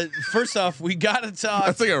 Noah, first off, we got to talk.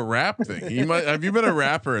 That's like a rap thing. Have you been a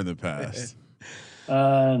rapper in the past?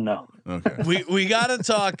 No. Okay. We got to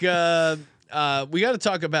talk. We got to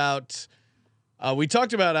talk about. We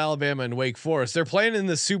talked about Alabama and Wake Forest. They're playing in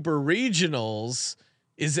the Super Regionals.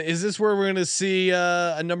 Is this where we're going to see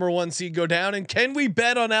a number 1 seed go down? And can we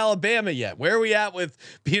bet on Alabama yet? Where are we at with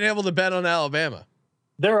being able to bet on Alabama?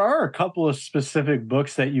 There are a couple of specific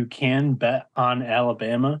books that you can bet on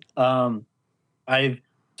Alabama. I've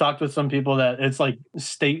talked with some people that it's like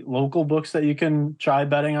state local books that you can try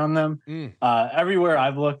betting on them. Everywhere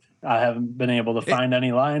I've looked, I haven't been able to find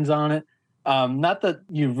any lines on it. Not that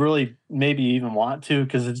you really maybe even want to,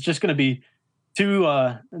 because it's just going to be too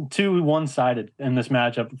one-sided in this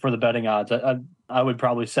matchup for the betting odds. I would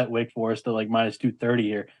probably set Wake Forest to like minus 230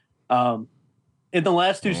 here. In the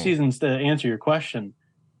last 2 seasons, to answer your question,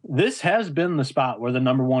 this has been the spot where the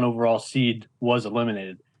number 1 overall seed was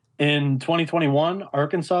eliminated. In 2021,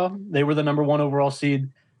 Arkansas, they were the number 1 overall seed.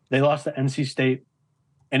 They lost to NC State.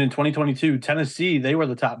 And in 2022, Tennessee, they were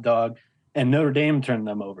the top dog, and Notre Dame turned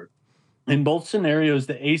them over. In both scenarios,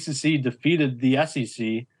 the ACC defeated the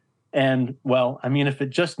SEC. And well, I mean, if it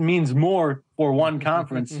just means more for one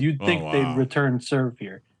conference, you'd think they'd return serve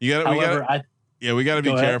here. We got to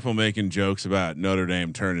be careful making jokes about Notre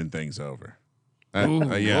Dame turning things over.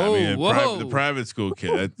 The private school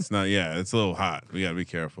kid. That's not. Yeah, it's a little hot. We got to be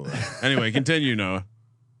careful. Anyway, continue, Noah.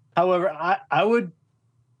 However, I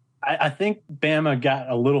think Bama got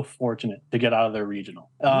a little fortunate to get out of their regional.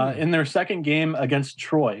 In their second game against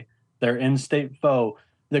Troy, their in-state foe,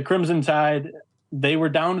 the Crimson Tide. They were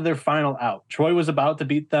down to their final out. Troy was about to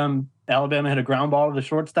beat them. Alabama hit a ground ball to the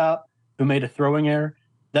shortstop, who made a throwing error.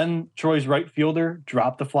 Then Troy's right fielder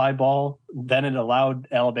dropped the fly ball. Then it allowed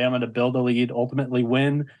Alabama to build a lead, ultimately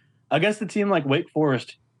win. Against a team like Wake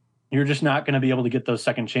Forest, you're just not going to be able to get those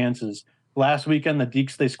second chances. Last weekend, the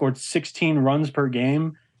Deacs, they scored 16 runs per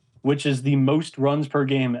game, which is the most runs per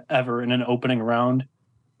game ever in an opening round.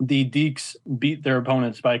 The Deacs beat their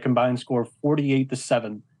opponents by a combined score of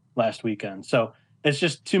 48-7 last weekend. So it's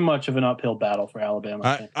just too much of an uphill battle for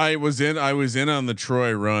Alabama. I was in on the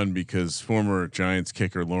Troy run because former Giants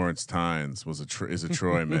kicker Lawrence Tynes is a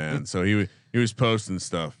Troy man, so he was posting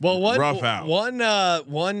stuff. Well, one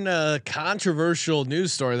controversial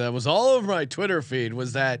news story that was all over my Twitter feed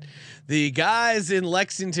was that the guys in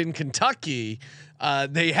Lexington, Kentucky,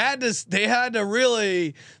 they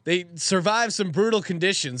survived some brutal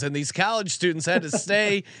conditions, and these college students had to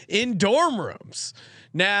stay in dorm rooms.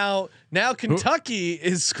 Now Kentucky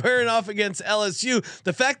is squaring off against LSU.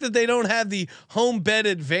 The fact that they don't have the home bed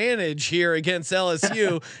advantage here against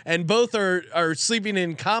LSU and both are sleeping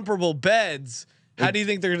in comparable beds. How do you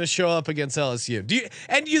think they're going to show up against LSU? Do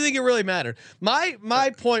you think it really mattered?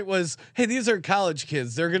 My point was, hey, these are college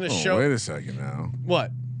kids. They're going to show. Wait a second now.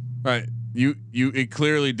 What? Right. It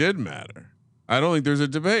clearly did matter. I don't think there's a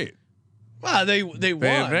debate. Well, they won.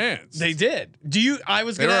 Advanced. They did. I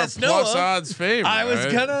was going to ask Noah. Plus odds favorite. I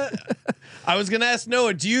was gonna ask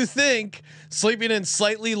Noah. Do you think sleeping in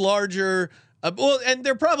slightly larger? And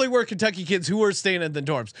there probably were Kentucky kids who were staying in the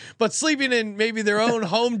dorms, but sleeping in maybe their own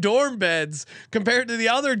home dorm beds compared to the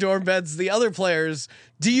other dorm beds, the other players.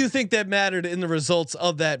 Do you think that mattered in the results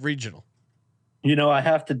of that regional? I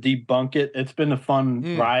have to debunk it. It's been a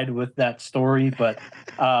fun ride with that story, but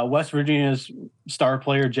West Virginia's star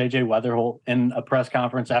player, JJ Weatherholt, in a press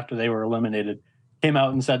conference after they were eliminated, came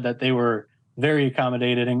out and said that they were very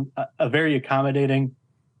accommodating, very accommodating.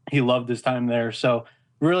 He loved his time there. So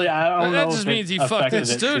really, I don't know. That just means he fucked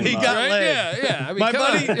his student. He got laid. Yeah. I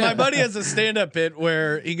mean, my buddy has a stand-up bit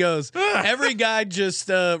where he goes, every guy just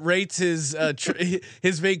rates his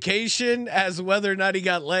vacation as whether or not he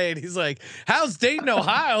got laid. He's like, "How's Dayton,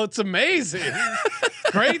 Ohio? It's amazing,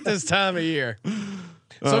 great this time of year."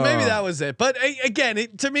 So maybe that was it. But again,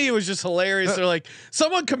 to me, it was just hilarious. They're like,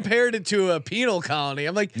 someone compared it to a penal colony.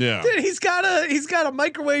 I'm like, dude, he's got a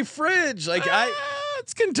microwave fridge. Like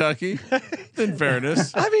it's Kentucky. In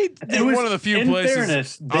fairness, I mean, it was one of the few places.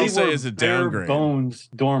 Fairness, I'll they say were is a bare downgrade. bones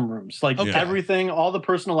dorm rooms, like everything, all the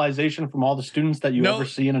personalization from all the students that you ever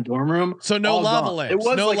see in a dorm room. So no lava lamps. It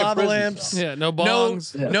was no like lava lamps. Cell. Yeah, no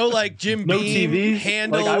bongs. No like Jim no Beam TVs.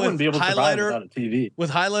 handle I with wouldn't be able to survive highlighter without a TV. with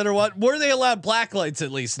highlighter. What were they allowed black lights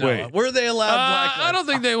at least? Noah? Wait. Were they allowed black lights? I don't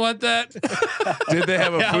think they want that. Did they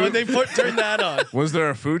have a yeah, when they turn that on? Was there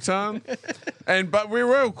a futon? But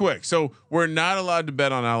we're real quick. So we're not allowed to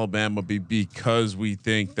bet on Alabama because we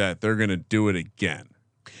think that they're going to do it again.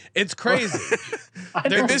 It's crazy.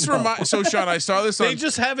 So Sean, I saw this. They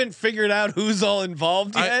just haven't figured out who's all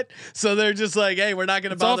involved yet. So they're just like, hey, we're not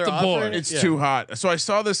going to bother off the board. It's too hot. So I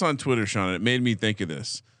saw this on Twitter, Sean, and it made me think of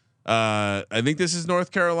this. I think this is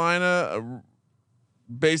North Carolina.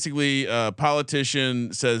 Basically, a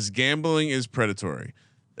politician says gambling is predatory.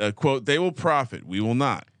 Quote, they will profit. We will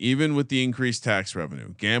not. Even with the increased tax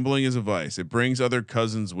revenue, gambling is a vice. It brings other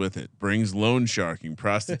cousins with it, brings loan sharking,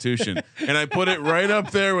 prostitution. And I put it right up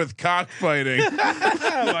there with cockfighting. Oh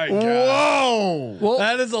my God. Whoa. Well,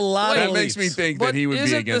 that is a lot that of makes me think that he would be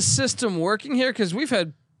against. Isn't the system working here? Because we've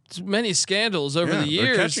had many scandals over the years.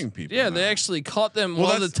 They're catching people. Yeah, they actually caught them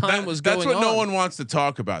while the time was going on. That's what no one wants to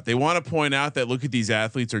talk about. They want to point out that look at these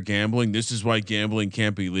athletes are gambling. This is why gambling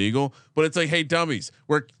can't be legal. But it's like, hey, dummies,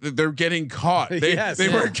 they're getting caught. They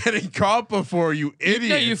weren't getting caught before, you idiots.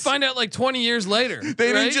 Yeah, you find out like 20 years later.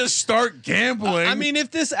 They didn't just start gambling. I mean,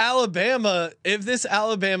 if this Alabama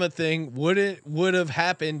thing would have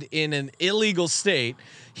happened in an illegal state,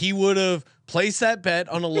 he would have placed that bet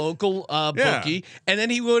on a local bookie, and then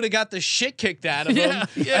he would have got the shit kicked out of him.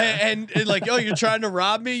 And like, oh, you're trying to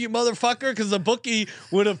rob me, you motherfucker, because the bookie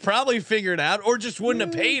would have probably figured out, or just wouldn't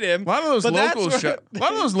have paid him. A lot of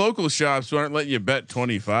those local shops aren't letting you bet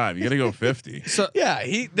 25. You got to go 50. So yeah,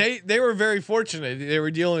 they were very fortunate. They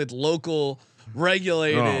were dealing with local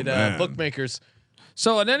regulated bookmakers.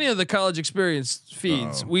 So on any of the college experience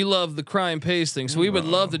feeds, we love the crime pays thing. So we would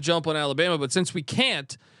love to jump on Alabama, but since we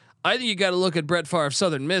can't, I think you got to look at Brett Favre's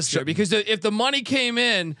Southern Miss there, because if the money came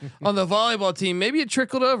in on the volleyball team, maybe it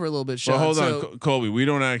trickled over a little bit. Sean. Well, hold on, Colby. We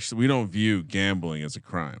don't view gambling as a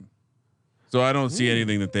crime, so I don't see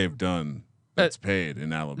anything that they've done that's paid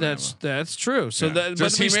in Alabama. That's true. So that,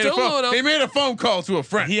 but he made a phone call to a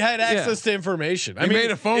friend. He had access to information. He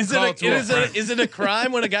made a phone call to a friend. Is it a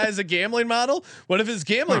crime when a guy is a gambling model? What if his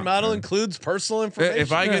gambling model includes personal information?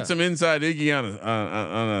 If I get some inside Iggy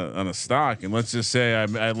on a stock, and let's just say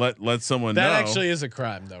I let someone know, that actually is a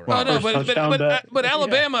crime, though. Right? Oh no, but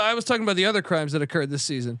Alabama. I was talking about the other crimes that occurred this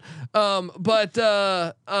season. So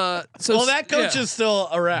that coach is still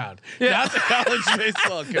around. Not the college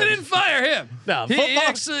baseball coach. They didn't fire him. No, he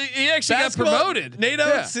actually got promoted. Nate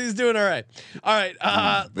Oates, he's doing all right. All right,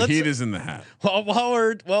 the heat is in the hat.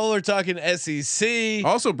 While we're talking SEC,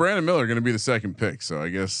 also Brandon Miller going to be the second pick, so I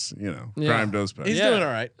guess crime does pay. He's doing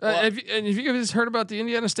all right. Have you guys heard about the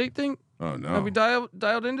Indiana State thing? Oh no, have we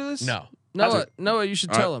dialed into this? No. Noah, you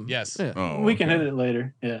should tell him. Yes. Yeah. Oh, we can hit it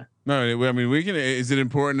later. Yeah. No, I mean we can. Is it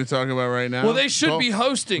important to talk about right now? Well, they should be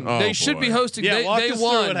hosting. They should be hosting. Yeah, they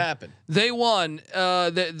won. What happened? They won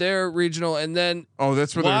their regional, and then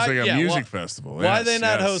that's where there's like a music festival. Why are they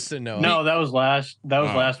not hosting? No, that was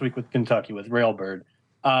last week with Kentucky with Railbird.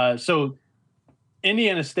 So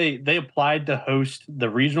Indiana State, they applied to host the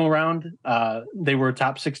regional round. They were a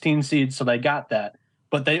top 16 seed, so they got that.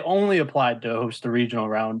 But they only applied to host the regional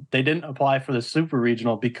round. They didn't apply for the super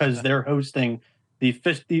regional because they're hosting the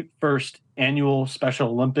 51st annual Special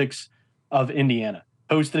Olympics of Indiana,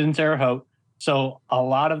 hosted in Terre Haute. So a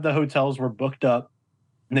lot of the hotels were booked up.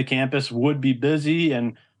 And the campus would be busy.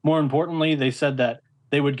 And more importantly, they said that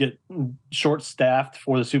they would get short-staffed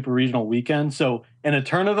for the super regional weekend. So in a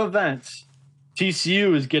turn of events,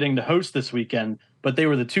 TCU is getting to host this weekend, but they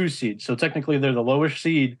were the 2 seed. So technically they're the lowest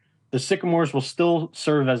seed. The Sycamores will still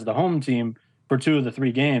serve as the home team for 2 of the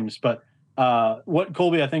 3 games. But what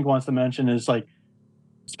Colby, I think, wants to mention is like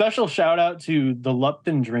special shout out to the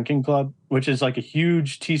Lupton Drinking Club, which is like a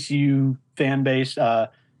huge TCU fan base.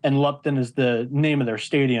 And Lupton is the name of their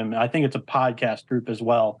stadium. I think it's a podcast group as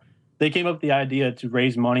well. They came up with the idea to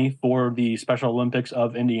raise money for the Special Olympics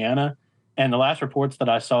of Indiana. And the last reports that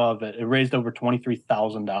I saw of it, it raised over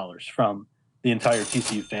 $23,000 from the entire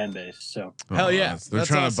TCU fan base. So hell yeah, they're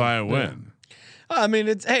trying to buy a win. I mean,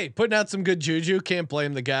 it's putting out some good juju. Can't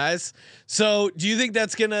blame the guys. So, do you think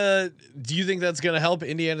that's gonna help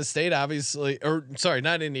Indiana State? Obviously, or sorry,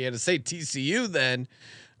 not Indiana State, TCU. Then,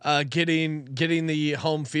 getting the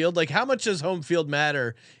home field. Like, how much does home field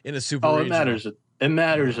matter in a super? It matters. It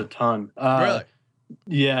matters a ton. Really?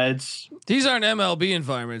 Yeah, these aren't MLB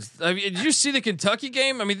environments. I mean, did you see the Kentucky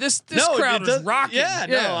game? I mean, this crowd is rocking.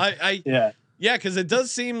 Yeah, because it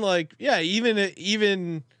does seem like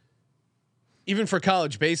even for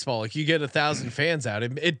college baseball, like you get 1,000 fans out,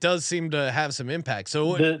 it does seem to have some impact.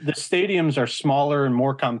 So the stadiums are smaller and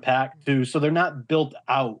more compact too, so they're not built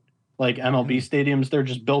out like MLB stadiums. They're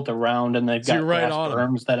just built around, and they've got grass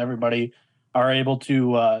berms that everybody are able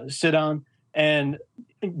to sit on. And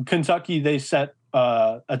Kentucky, they set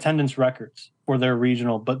attendance records for their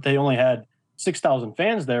regional, but they only had 6,000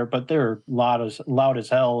 fans there, but they're loud as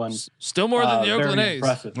hell, and still more than the Oakland A's.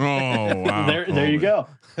 Impressive. Oh wow! there you go.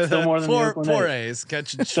 Still more than the Oakland A's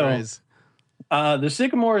catching strays. The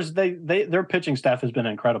Sycamores, their pitching staff has been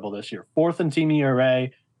incredible this year. 4th in team ERA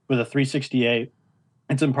with a 3.68.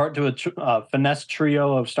 It's in part to a finesse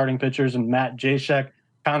trio of starting pitchers and Matt Jacek,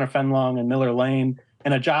 Connor Fenlong, and Miller Lane,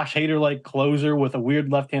 and a Josh Hader-like closer with a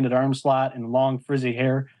weird left-handed arm slot and long frizzy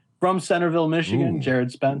hair from Centerville, Michigan,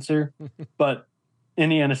 Jared Spencer. But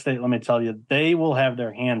Indiana State, let me tell you, they will have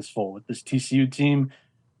their hands full with this TCU team.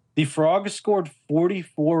 The Frogs scored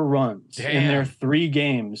 44 runs in their 3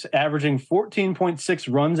 games, averaging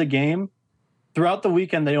 14.6 runs a game. Throughout the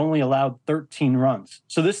weekend, they only allowed 13 runs.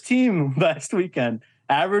 So this team last weekend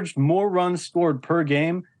averaged more runs scored per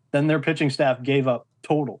game than their pitching staff gave up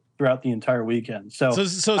total throughout the entire weekend. So I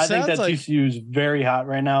think that TCU is very hot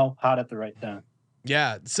right now, hot at the right time.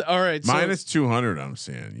 Yeah. So, all right. Minus 200. I'm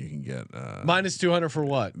saying you can get minus 200 for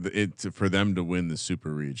what? For them to win the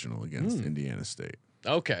super regional against Indiana State.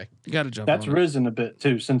 Okay, you got to jump. That's risen a bit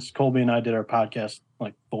too since Colby and I did our podcast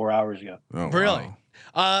like 4 hours ago. Oh, really?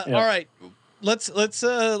 Wow. All right. Let's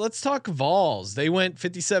talk Vols. They went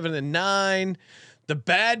 57-9. The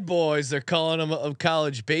bad boys, they're calling them, of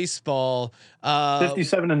college baseball.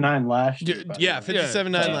 57-9 last year.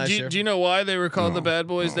 57-9 last year. Do you know why they were called the bad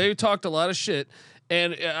boys? They talked a lot of shit.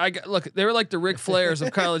 And they were like the Ric Flairs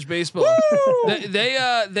of college baseball.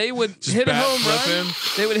 They would just hit a home run.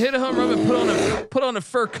 They would hit a home run and put on a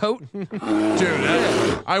fur coat. Dude,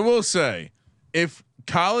 I will say, if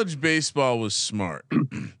college baseball was smart,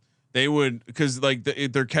 they would, because like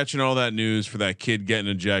they're catching all that news for that kid getting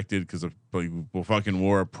ejected because of people fucking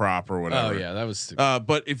wore a prop or whatever. Oh yeah, that was stupid.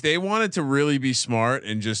 But if they wanted to really be smart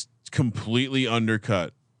and just completely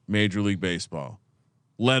undercut Major League Baseball,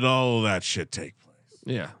 let all of that shit take place.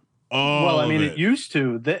 Yeah. Well, I mean, it used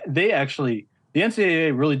to. They actually, the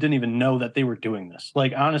NCAA really didn't even know that they were doing this.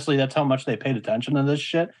 Like, honestly, that's how much they paid attention to this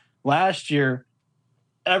shit. Last year,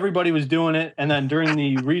 everybody was doing it, and then during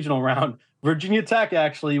the regional round, Virginia Tech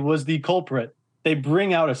actually was the culprit. They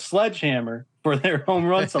bring out a sledgehammer for their home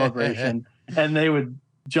run celebration, and they would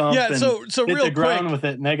jump and so hit real the ground quick with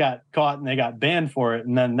it, and they got caught and they got banned for it,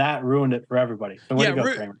 and then that ruined it for everybody. So way to go,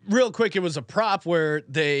 Kramer. Real quick, it was a prop where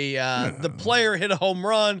they the player hit a home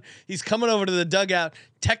run. He's coming over to the dugout.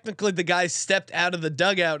 Technically, the guy stepped out of the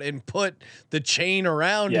dugout and put the chain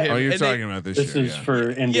around him. Oh, you're talking about this year. This is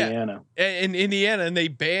for Indiana. In Indiana, and they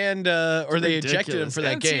banned or they ejected him for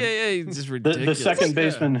that game. NCAA is just ridiculous. The second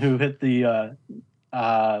baseman who hit the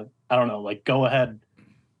I don't know, like go ahead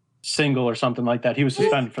single or something like that. He was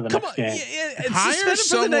suspended for the next game. Suspended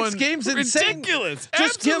for the next game's ridiculous.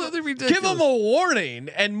 Just give them a warning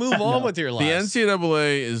and move on with your life. The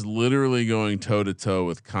NCAA is literally going toe to toe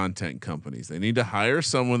with content companies. They need to hire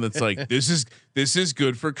someone that's like, this is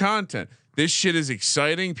good for content. This shit is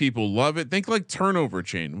exciting. People love it. Think like turnover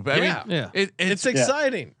chain. I mean, it's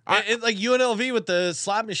exciting. Like UNLV with the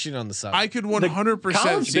slot machine on the side. I could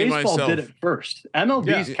 100% see baseball myself. did it first.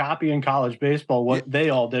 MLB's copying college baseball what they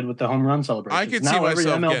all did with the home run celebration. I could now see every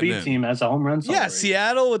myself MLB team has a home run celebration. Yeah,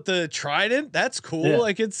 Seattle with the trident. That's cool. Yeah.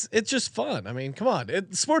 Like it's just fun. I mean, come on.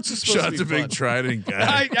 Sports is supposed Sean's to be a fun. big trident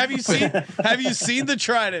guy. Have you seen the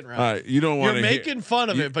trident? Right. You don't want to. You're making fun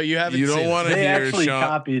of it, but you haven't. You don't want to They hear actually Sean.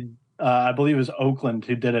 copied. I believe it was Oakland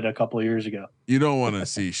who did it a couple of years ago. You don't want to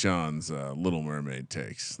see Sean's Little Mermaid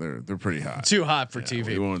takes. They're pretty hot. Too hot for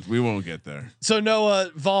TV. We won't get there. So Noah,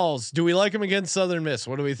 Vols. Do we like them against Southern Miss?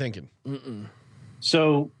 What are we thinking?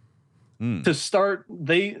 So to start,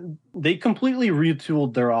 they completely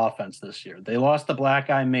retooled their offense this year. They lost the Black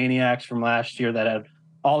Eye Maniacs from last year that had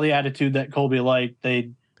all the attitude that Colby liked. They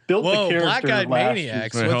built the character. Black-eyed of last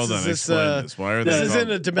maniacs. Wait, What's hold on. this? Explain this. Why are This they isn't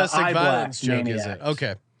called- a domestic eye violence black joke, is it? maniacs.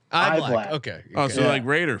 Okay. Eye Eye black. black. Okay. Oh, so Yeah. like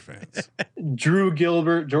Raider fans. Drew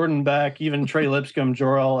Gilbert, Jordan Beck, even Trey Lipscomb,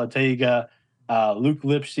 Joel Atega, Luke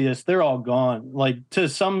Lipsius, they're all gone. Like, to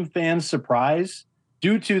some fans' surprise,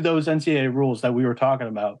 due to those NCAA rules that we were talking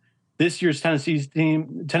about, this year's Tennessee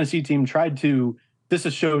team tried to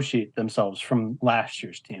disassociate themselves from last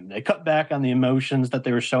year's team. They cut back on the emotions that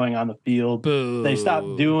they were showing on the field. Boo. They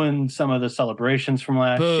stopped doing some of the celebrations from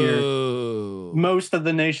last year. Most of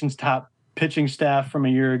the nation's top pitching staff from a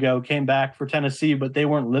year ago came back for Tennessee, but they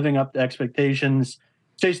weren't living up to expectations.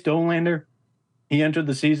 Chase Dollander, he entered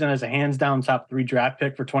the season as a hands down top 3 draft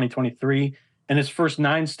pick for 2023. And his first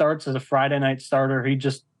 9 starts as a Friday night starter, he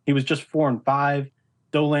was just 4-5.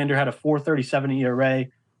 Dollander had a 4.37 ERA,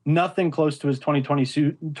 nothing close to his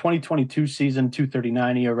 2022 season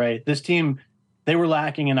 2.39 ERA. This team, they were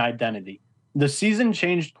lacking in identity. The season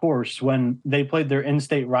changed course when they played their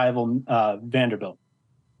in-state rival Vanderbilt.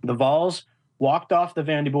 The Vols walked off the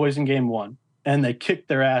Vandy boys in game 1, and they kicked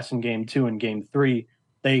their ass in game 2 and game 3.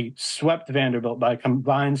 They swept Vanderbilt by a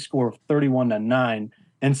combined score of 31-9.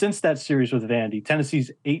 And since that series with Vandy,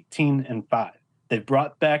 Tennessee's 18-5. They've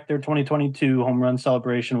brought back their 2022 home run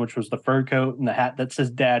celebration, which was the fur coat and the hat that says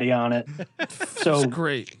 "Daddy" on it. So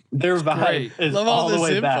great. Their vibe is Love all the this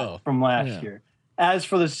way info. back from last year. As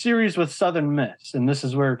for the series with Southern Miss, and this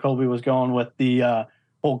is where Colby was going with the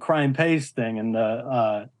whole crime pays thing and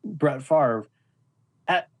the Brett Favre.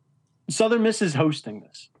 Southern Miss is hosting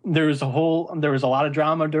this. There was a lot of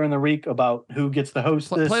drama during the week about who gets to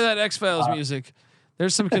host this. Play that X-Files music.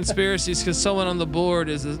 There's some conspiracies because someone on the board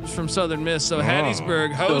is from Southern Miss. So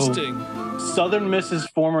Hattiesburg hosting. So Southern Miss's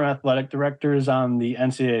former athletic director is on the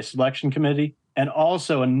NCAA selection committee. And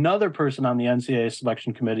also another person on the NCAA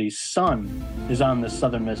selection committee's son is on the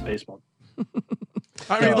Southern Miss baseball.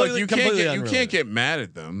 I mean, look, you can't get mad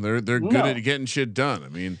at them. They're good at getting shit done. I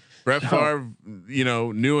mean, Brett Favre,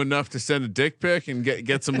 knew enough to send a dick pic and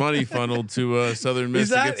get some money funneled to Southern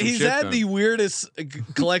Miss. He's had the weirdest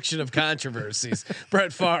collection of controversies.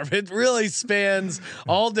 Brett Favre. It really spans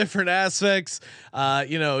all different aspects.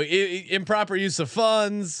 Improper use of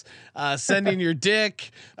funds, sending your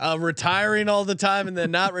dick, retiring all the time and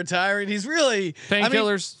then not retiring. He's really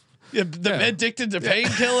painkillers. Addicted to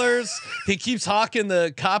painkillers. He keeps hawking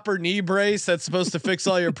the copper knee brace that's supposed to fix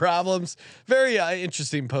all your problems. Very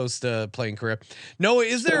interesting post playing career. Noah,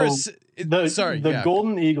 is there the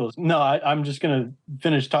Golden Eagles? No, I'm just gonna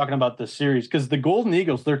finish talking about this series because the Golden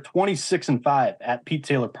Eagles, they're 26-5 at Pete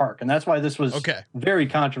Taylor Park, and that's why this was very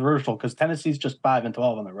controversial because Tennessee's just 5-12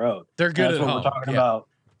 on the road. They're good. That's what we're talking about.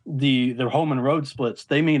 Their home and road splits,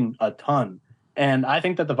 they mean a ton. And I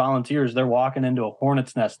think that the Volunteers, they're walking into a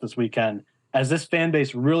hornet's nest this weekend as this fan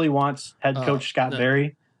base really wants head coach Scott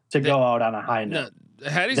Berry to go out on a high note.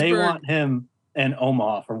 They want him in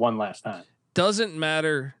Omaha for one last time. Doesn't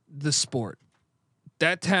matter the sport.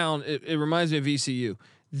 That town, it reminds me of VCU.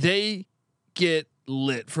 They get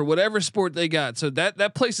lit for whatever sport they got. So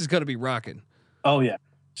that place is going to be rocking. Oh yeah.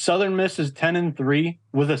 Southern Miss is 10-3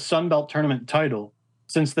 with a Sun Belt tournament title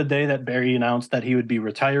since the day that Barry announced that he would be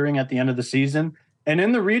retiring at the end of the season. And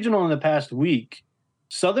in the regional in the past week,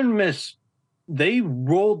 Southern Miss, they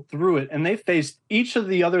rolled through it and they faced each of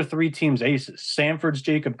the other 3 teams' aces. Sanford's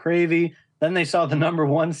Jacob Cravey. Then they saw the number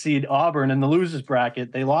 1 seed Auburn in the losers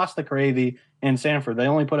bracket. They lost to Cravey and Sanford. They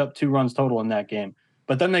only put up 2 runs total in that game.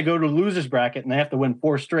 But then they go to the losers bracket and they have to win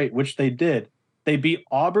 4 straight, which they did. They beat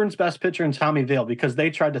Auburn's best pitcher in Tommy Vail because they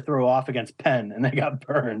tried to throw off against Penn and they got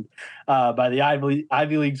burned by the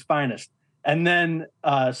Ivy League's finest. And then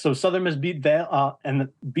so Southern Miss beat Vail and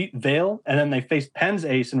then they faced Penn's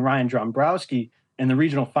ace and Ryan Dombrowski in the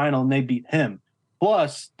regional final and they beat him.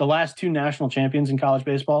 Plus, the last 2 national champions in college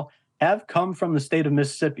baseball have come from the state of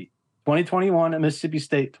Mississippi. 2021 at Mississippi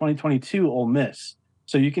State, 2022 Ole Miss.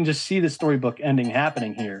 So you can just see the storybook ending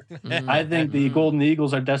happening here. I think the Golden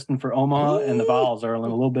Eagles are destined for Omaha, and the Vols are in a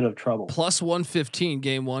little bit of trouble. Plus 115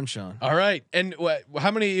 game 1, Sean. All right, and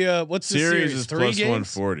how many? What's the series? Is 3 plus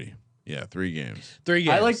games? 140. Yeah, 3 games. 3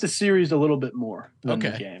 games. I like the series a little bit more than the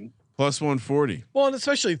game. Plus 140. Well, and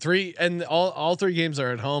especially 3, and all 3 games are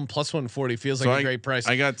at home. Plus 140 feels like a great price.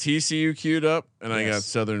 I got TCU queued up, and I got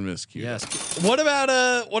Southern Miss queued up. What about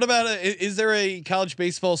is there a college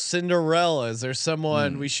baseball Cinderella? Is there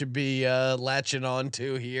someone we should be latching on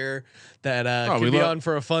to here that could be on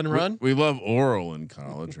for a fun run? We love Oral in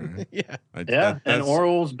college, right? And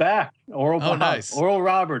Oral's back. Nice. Oral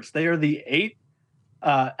Roberts. They are the 8th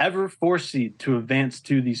ever 4 seed to advance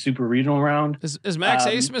to the super regional round. Is Max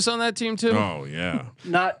Asmus on that team too? Oh yeah,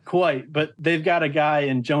 not quite, but they've got a guy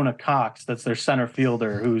in Jonah Cox that's their center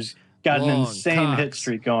fielder who's got an insane hit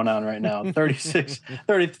streak going on right now. 36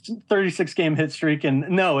 game hit streak. And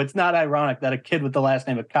no, it's not ironic that a kid with the last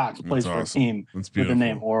name of Cox plays for a team with the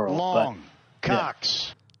name Oral. Long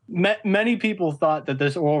Cox. Yeah. Many people thought that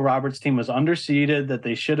this Oral Roberts team was underseeded, that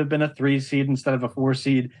they should have been a 3 seed instead of a 4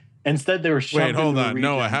 seed. Instead, they were shoved. Wait, hold on.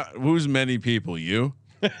 Noah, who's many people? You?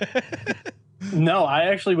 No, I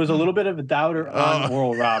actually was a little bit of a doubter on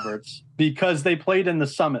Oral Roberts because they played in the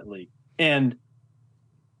Summit League. And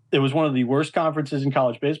it was one of the worst conferences in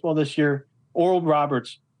college baseball this year. Oral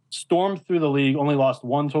Roberts stormed through the league, only lost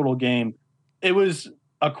 1 total game. It was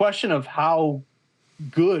a question of how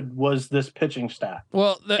good was this pitching staff.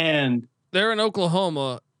 Well, and they're in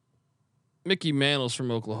Oklahoma. Mickey Mantle's from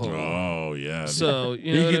Oklahoma. Oh yeah. So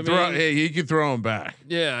you know what I mean? Hey, he could throw him back.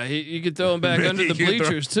 Yeah, you could throw him back under the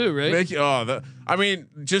bleachers too, right? Mickey, I mean,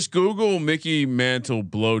 just Google Mickey Mantle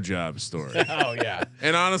blowjob story. Oh yeah.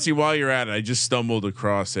 And honestly, while you're at it, I just stumbled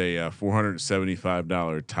across a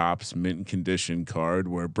 $475 Topps mint condition card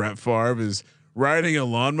where Brett Favre is riding a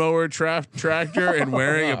lawnmower tractor and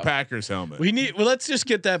wearing a Packers helmet. Let's just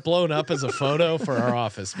get that blown up as a photo for our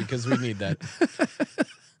office because we need that.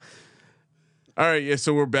 All right, yeah.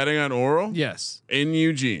 So we're betting on Oral. Yes, in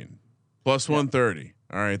Eugene, plus 130.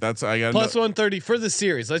 All right, I got plus 130 for the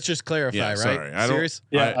series. Let's just clarify, right? Sorry, Series.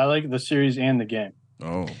 I like the series and the game.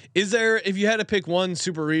 Oh, is there? If you had to pick one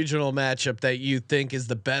super regional matchup that you think is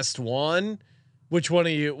the best one, which one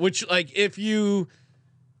of you? Which if you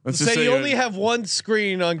say you only have one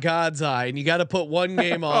screen on God's Eye and you got to put one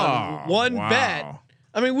game on bet.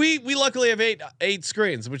 I mean, we luckily have eight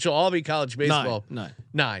screens, which will all be college baseball.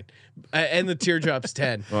 Nine. And the teardrops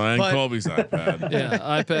 10. Well, and Colby's iPad.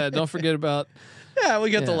 Yeah, iPad. Don't forget about. Yeah, we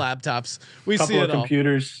got the laptops. We couple see it of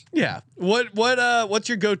computers. All. Yeah. What's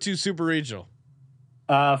your go-to super regional?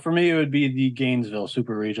 For me, it would be the Gainesville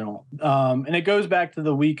Super Regional, and it goes back to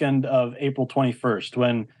the weekend of April 21st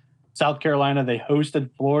when South Carolina they hosted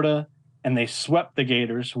Florida and they swept the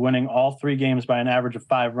Gators, winning all 3 games by an average of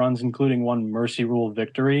 5 runs, including 1 mercy rule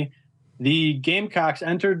victory. The Gamecocks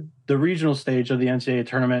entered the regional stage of the NCAA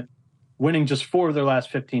tournament, winning just 4 of their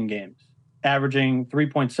last 15 games, averaging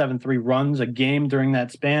 3.73 runs a game during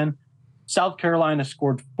that span. South Carolina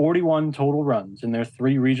scored 41 total runs in their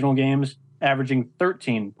 3 regional games, averaging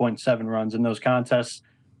 13.7 runs in those contests.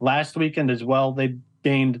 Last weekend as well, they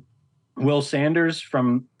gained Will Sanders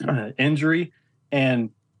from injury,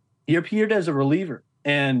 and he appeared as a reliever.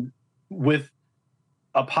 And with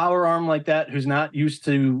a power arm like that, who's not used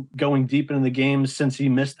to going deep into the games since he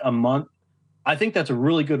missed a month, I think that's a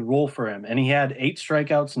really good role for him. And he had 8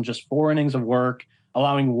 strikeouts in just 4 innings of work,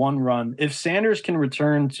 allowing 1 run. If Sanders can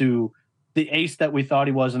return to the ace that we thought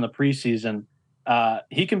he was in the preseason,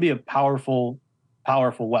 he can be a powerful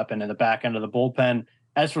weapon in the back end of the bullpen.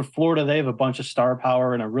 As for Florida, they have a bunch of star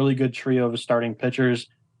power and a really good trio of starting pitchers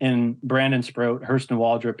in Brandon Sproat, Hurston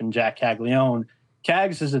Waldrop, and Jack Caglione.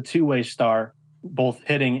 Cags is a 2-way star, both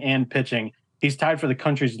hitting and pitching. He's tied for the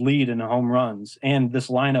country's lead in home runs. And this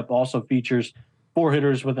lineup also features 4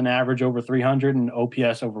 hitters with an average over 300 and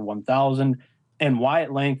OPS over 1,000. And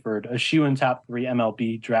Wyatt Langford, a shoe-in top 3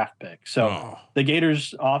 MLB draft pick. So the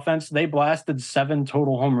Gators offense, they blasted 7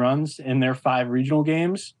 total home runs in their 5 regional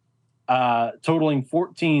games, totaling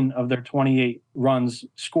 14 of their 28 runs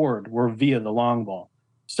scored were via the long ball.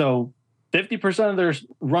 So 50% of their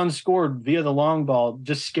runs scored via the long ball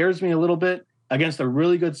just scares me a little bit against a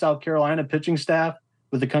really good South Carolina pitching staff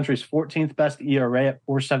with the country's 14th best ERA at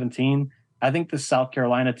 4.17. I think the South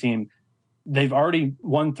Carolina team, they've already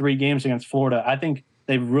won 3 games against Florida. I think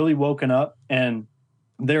they've really woken up, and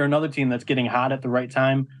they're another team that's getting hot at the right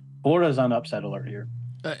time. Florida's on upset alert here.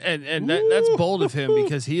 And that's bold of him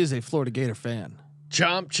because he is a Florida Gator fan.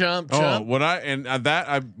 Chomp. Oh,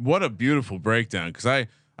 what a beautiful breakdown, because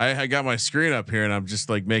I got my screen up here and I'm just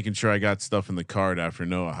like making sure I got stuff in the card after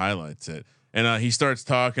Noah highlights it. And he starts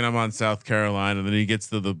talking. I'm on South Carolina, and then he gets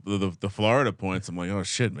to the Florida points. I'm like, oh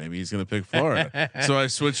shit, maybe he's gonna pick Florida. So I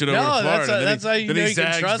switch it over to Florida. That's how you know you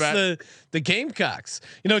can trust the Gamecocks.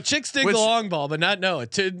 You know, chicks dig the long ball, but not Noah.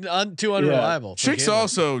 Too unreliable. Chicks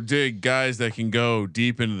also dig guys that can go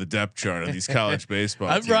deep into the depth chart of these college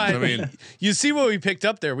baseball teams. Right. I mean, you see what we picked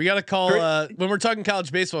up there. We got to call when we're talking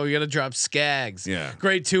college baseball. We got to drop Skaggs. Yeah,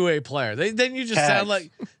 great 2-way player. Then you just sound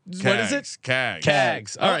like. What is it?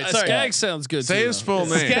 Cags. All right, Skaggs sounds good. Say his full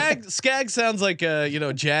name. Skaggs sounds like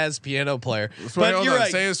a jazz piano player. But you're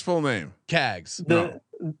right. Say his full name. Cags.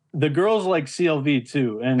 The girls like CLV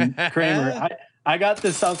too, and Kramer. I got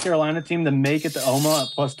the South Carolina team to make it to Omaha at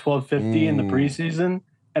plus 1250 in the preseason,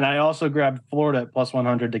 and I also grabbed Florida at plus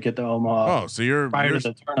 100 to get to Omaha. Oh, so you're prior to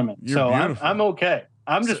the tournament. So I'm okay.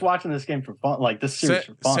 I'm just watching this game for fun, like this series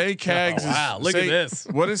for fun. Say Cags. Wow, look at this.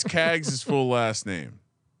 What is Cags' full last name?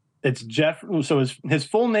 It's Jeff. So his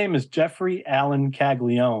full name is Jeffrey Allen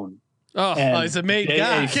Caglione. Oh, he's a made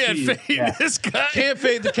guy. Can't fade this guy. Can't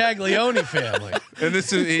fade the Caglione family. And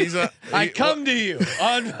this is I come to you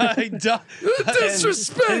on my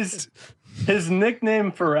disrespect. His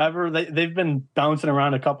nickname forever. They've been bouncing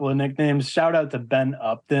around a couple of nicknames. Shout out to Ben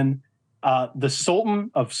Upton, the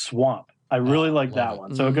Sultan of Swamp. I really like that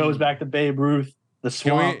one. So it goes back to Babe Ruth. The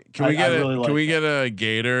Swamp. Can we get a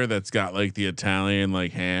gator that's got like the Italian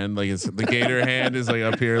like hand? Like it's the gator hand is like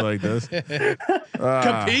up here like this.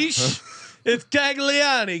 Capiche? It's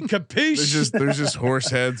Cagliani. Capiche? There's just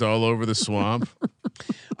horse heads all over the swamp.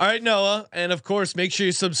 All right, Noah, and of course, make sure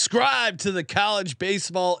you subscribe to the College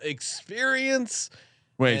Baseball Experience.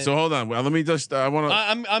 Wait, so hold on. Well, let me just. I want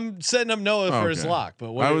to. I'm setting up Noah for his lock,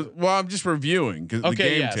 but I'm just reviewing the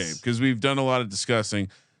game tape because we've done a lot of discussing.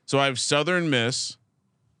 So I have Southern Miss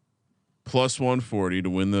plus 140 to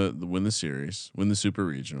win the series, win the Super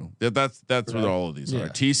Regional. That's what all of these are.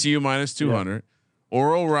 TCU minus 200,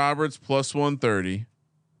 Oral Roberts plus 130,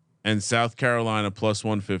 and South Carolina plus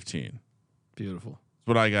 115. Beautiful. That's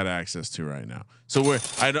what I got access to right now. So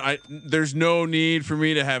there's no need for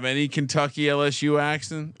me to have any Kentucky LSU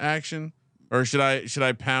action, or should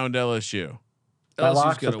I pound LSU? I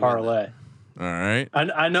locked the parlay. All right.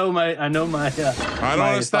 I know my. I don't want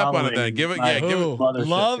to step on it then. Give it.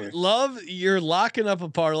 Love. You're locking up a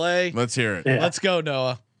parlay. Let's hear it. Yeah. Let's go,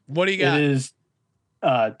 Noah. What do you got? It is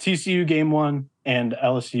TCU game 1 and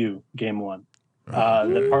LSU game 1.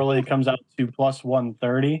 The parlay comes out to plus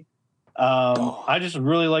 130. I just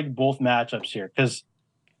really like both matchups here because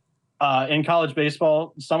in college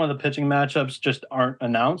baseball, some of the pitching matchups just aren't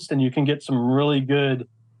announced, and you can get some really good.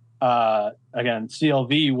 Again,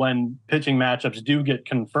 CLV when pitching matchups do get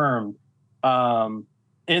confirmed. In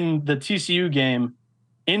the TCU game,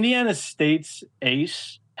 Indiana State's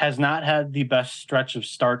ace has not had the best stretch of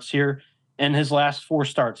starts here. In his last 4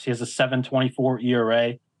 starts, he has a 7.24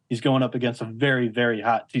 ERA. He's going up against a very, very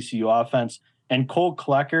hot TCU offense. And Cole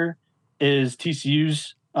Klecker is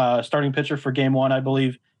TCU's starting pitcher for game 1, I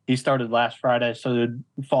believe. He started last Friday, so it'd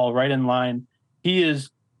fall right in line. He is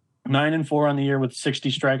 9-4 on the year with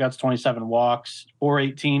 60 strikeouts, 27 walks,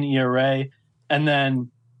 4.18 ERA. And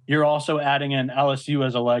then you're also adding in LSU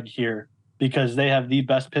as a leg here because they have the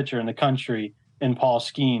best pitcher in the country in Paul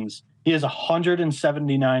Skeens. He has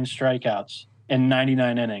 179 strikeouts in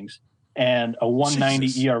 99 innings and a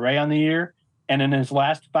 190 ERA on the year. And in his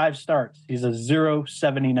last 5 starts, he's a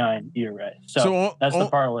 0.79 ERA. So that's the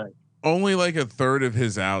parlay. Only like a third of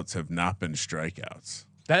his outs have not been strikeouts.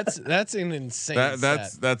 That's an insane.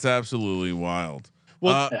 That's absolutely wild.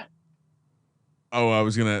 Well,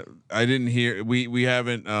 I didn't hear. We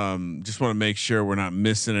haven't. Just want to make sure we're not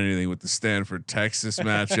missing anything with the Stanford Texas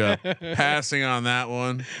matchup. Passing on that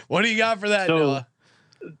one. What do you got for that, Noah?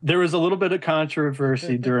 There was a little bit of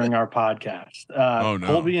controversy during our podcast.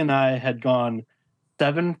 Colby and I had gone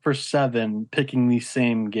 7 for 7 picking the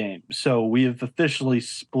same game, so we have officially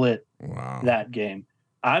split that game.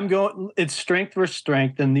 I'm going. It's strength versus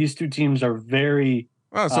strength, and these two teams are very.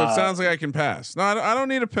 Oh, so it sounds like I can pass. No, I don't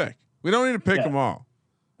need a pick. We don't need to pick them all.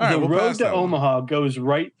 All right, the we'll road to Omaha goes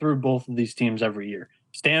right through both of these teams every year.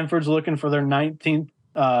 Stanford's looking for their 19th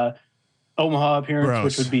Omaha appearance,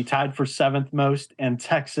 which would be tied for 7th most, and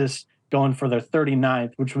Texas going for their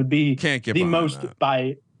 39th, which would be the most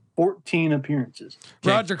by 14 appearances.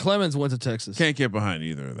 Roger Clemens went to Texas. Can't get behind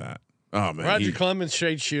either of that. Oh man, Roger Clemens,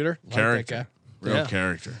 straight shooter, character. Like that guy. Real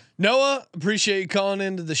character. Noah, appreciate you calling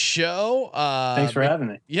into the show. Thanks for having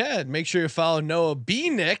me. Yeah, make sure you follow Noah B.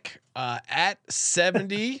 Nick at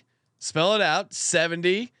 70. Spell it out.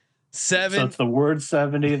 70. 7. So it's the word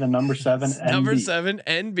 70, the number 7, number 7,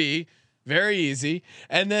 NB. Very easy.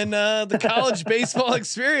 And then the College Baseball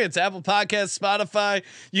Experience, Apple Podcasts, Spotify.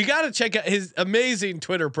 You got to check out his amazing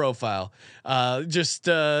Twitter profile. Just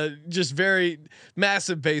very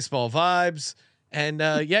massive baseball vibes. And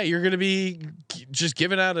you're going to be just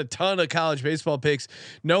giving out a ton of college baseball picks.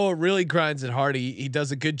 Noah really grinds it hard. He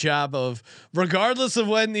does a good job of, regardless of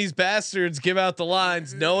when these bastards give out the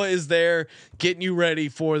lines, Noah is there getting you ready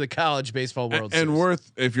for the college baseball world. And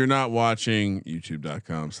if you're not watching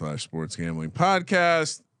youtube.com/sports gambling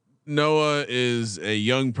podcast, Noah is a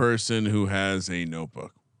young person who has a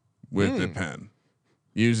notebook with a pen,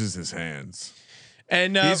 uses his hands.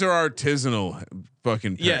 And these are artisanal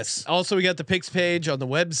fucking picks. Yes. Also, we got the picks page on the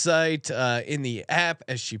website, in the app,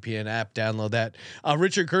 SGPN app. Download that.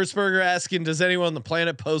 Richard Kurtzberger asking, does anyone on the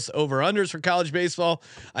planet post over-unders for college baseball?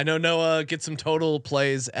 I know Noah gets some total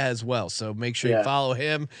plays as well, so make sure you follow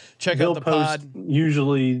him. Check out the pod.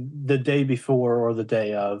 Usually the day before or the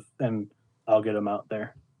day of, and I'll get them out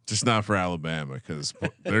there. Just not for Alabama because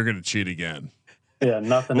they're going to cheat again. Yeah,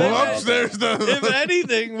 nothing. If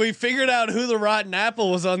anything, we figured out who the rotten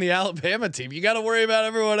apple was on the Alabama team. You got to worry about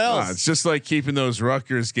everyone else. It's just like keeping those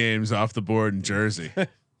Rutgers games off the board in Jersey.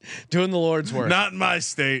 Doing the Lord's work. Not in my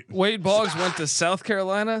state. Wade Boggs went to South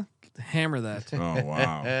Carolina. Hammer that. Oh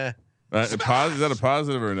wow. Is that a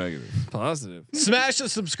positive or a negative? Positive. Smash the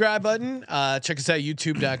subscribe button. Check us out,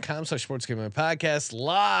 youtube.com/Sports Gambling Podcast,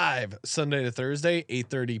 live Sunday to Thursday,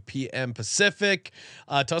 8:30 p.m. Pacific.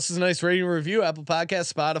 Toss us a nice rating and review. Apple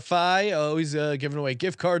Podcasts, Spotify. Always giving away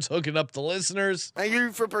gift cards, hooking up the listeners. Thank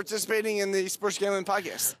you for participating in the Sports Gambling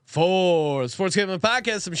Podcast. For the Sports Gambling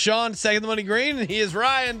Podcast, I'm Sean, second the money green, and he is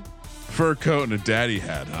Ryan. Fur coat and a daddy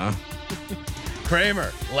hat, huh?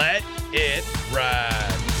 Kramer, let it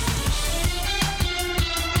ride.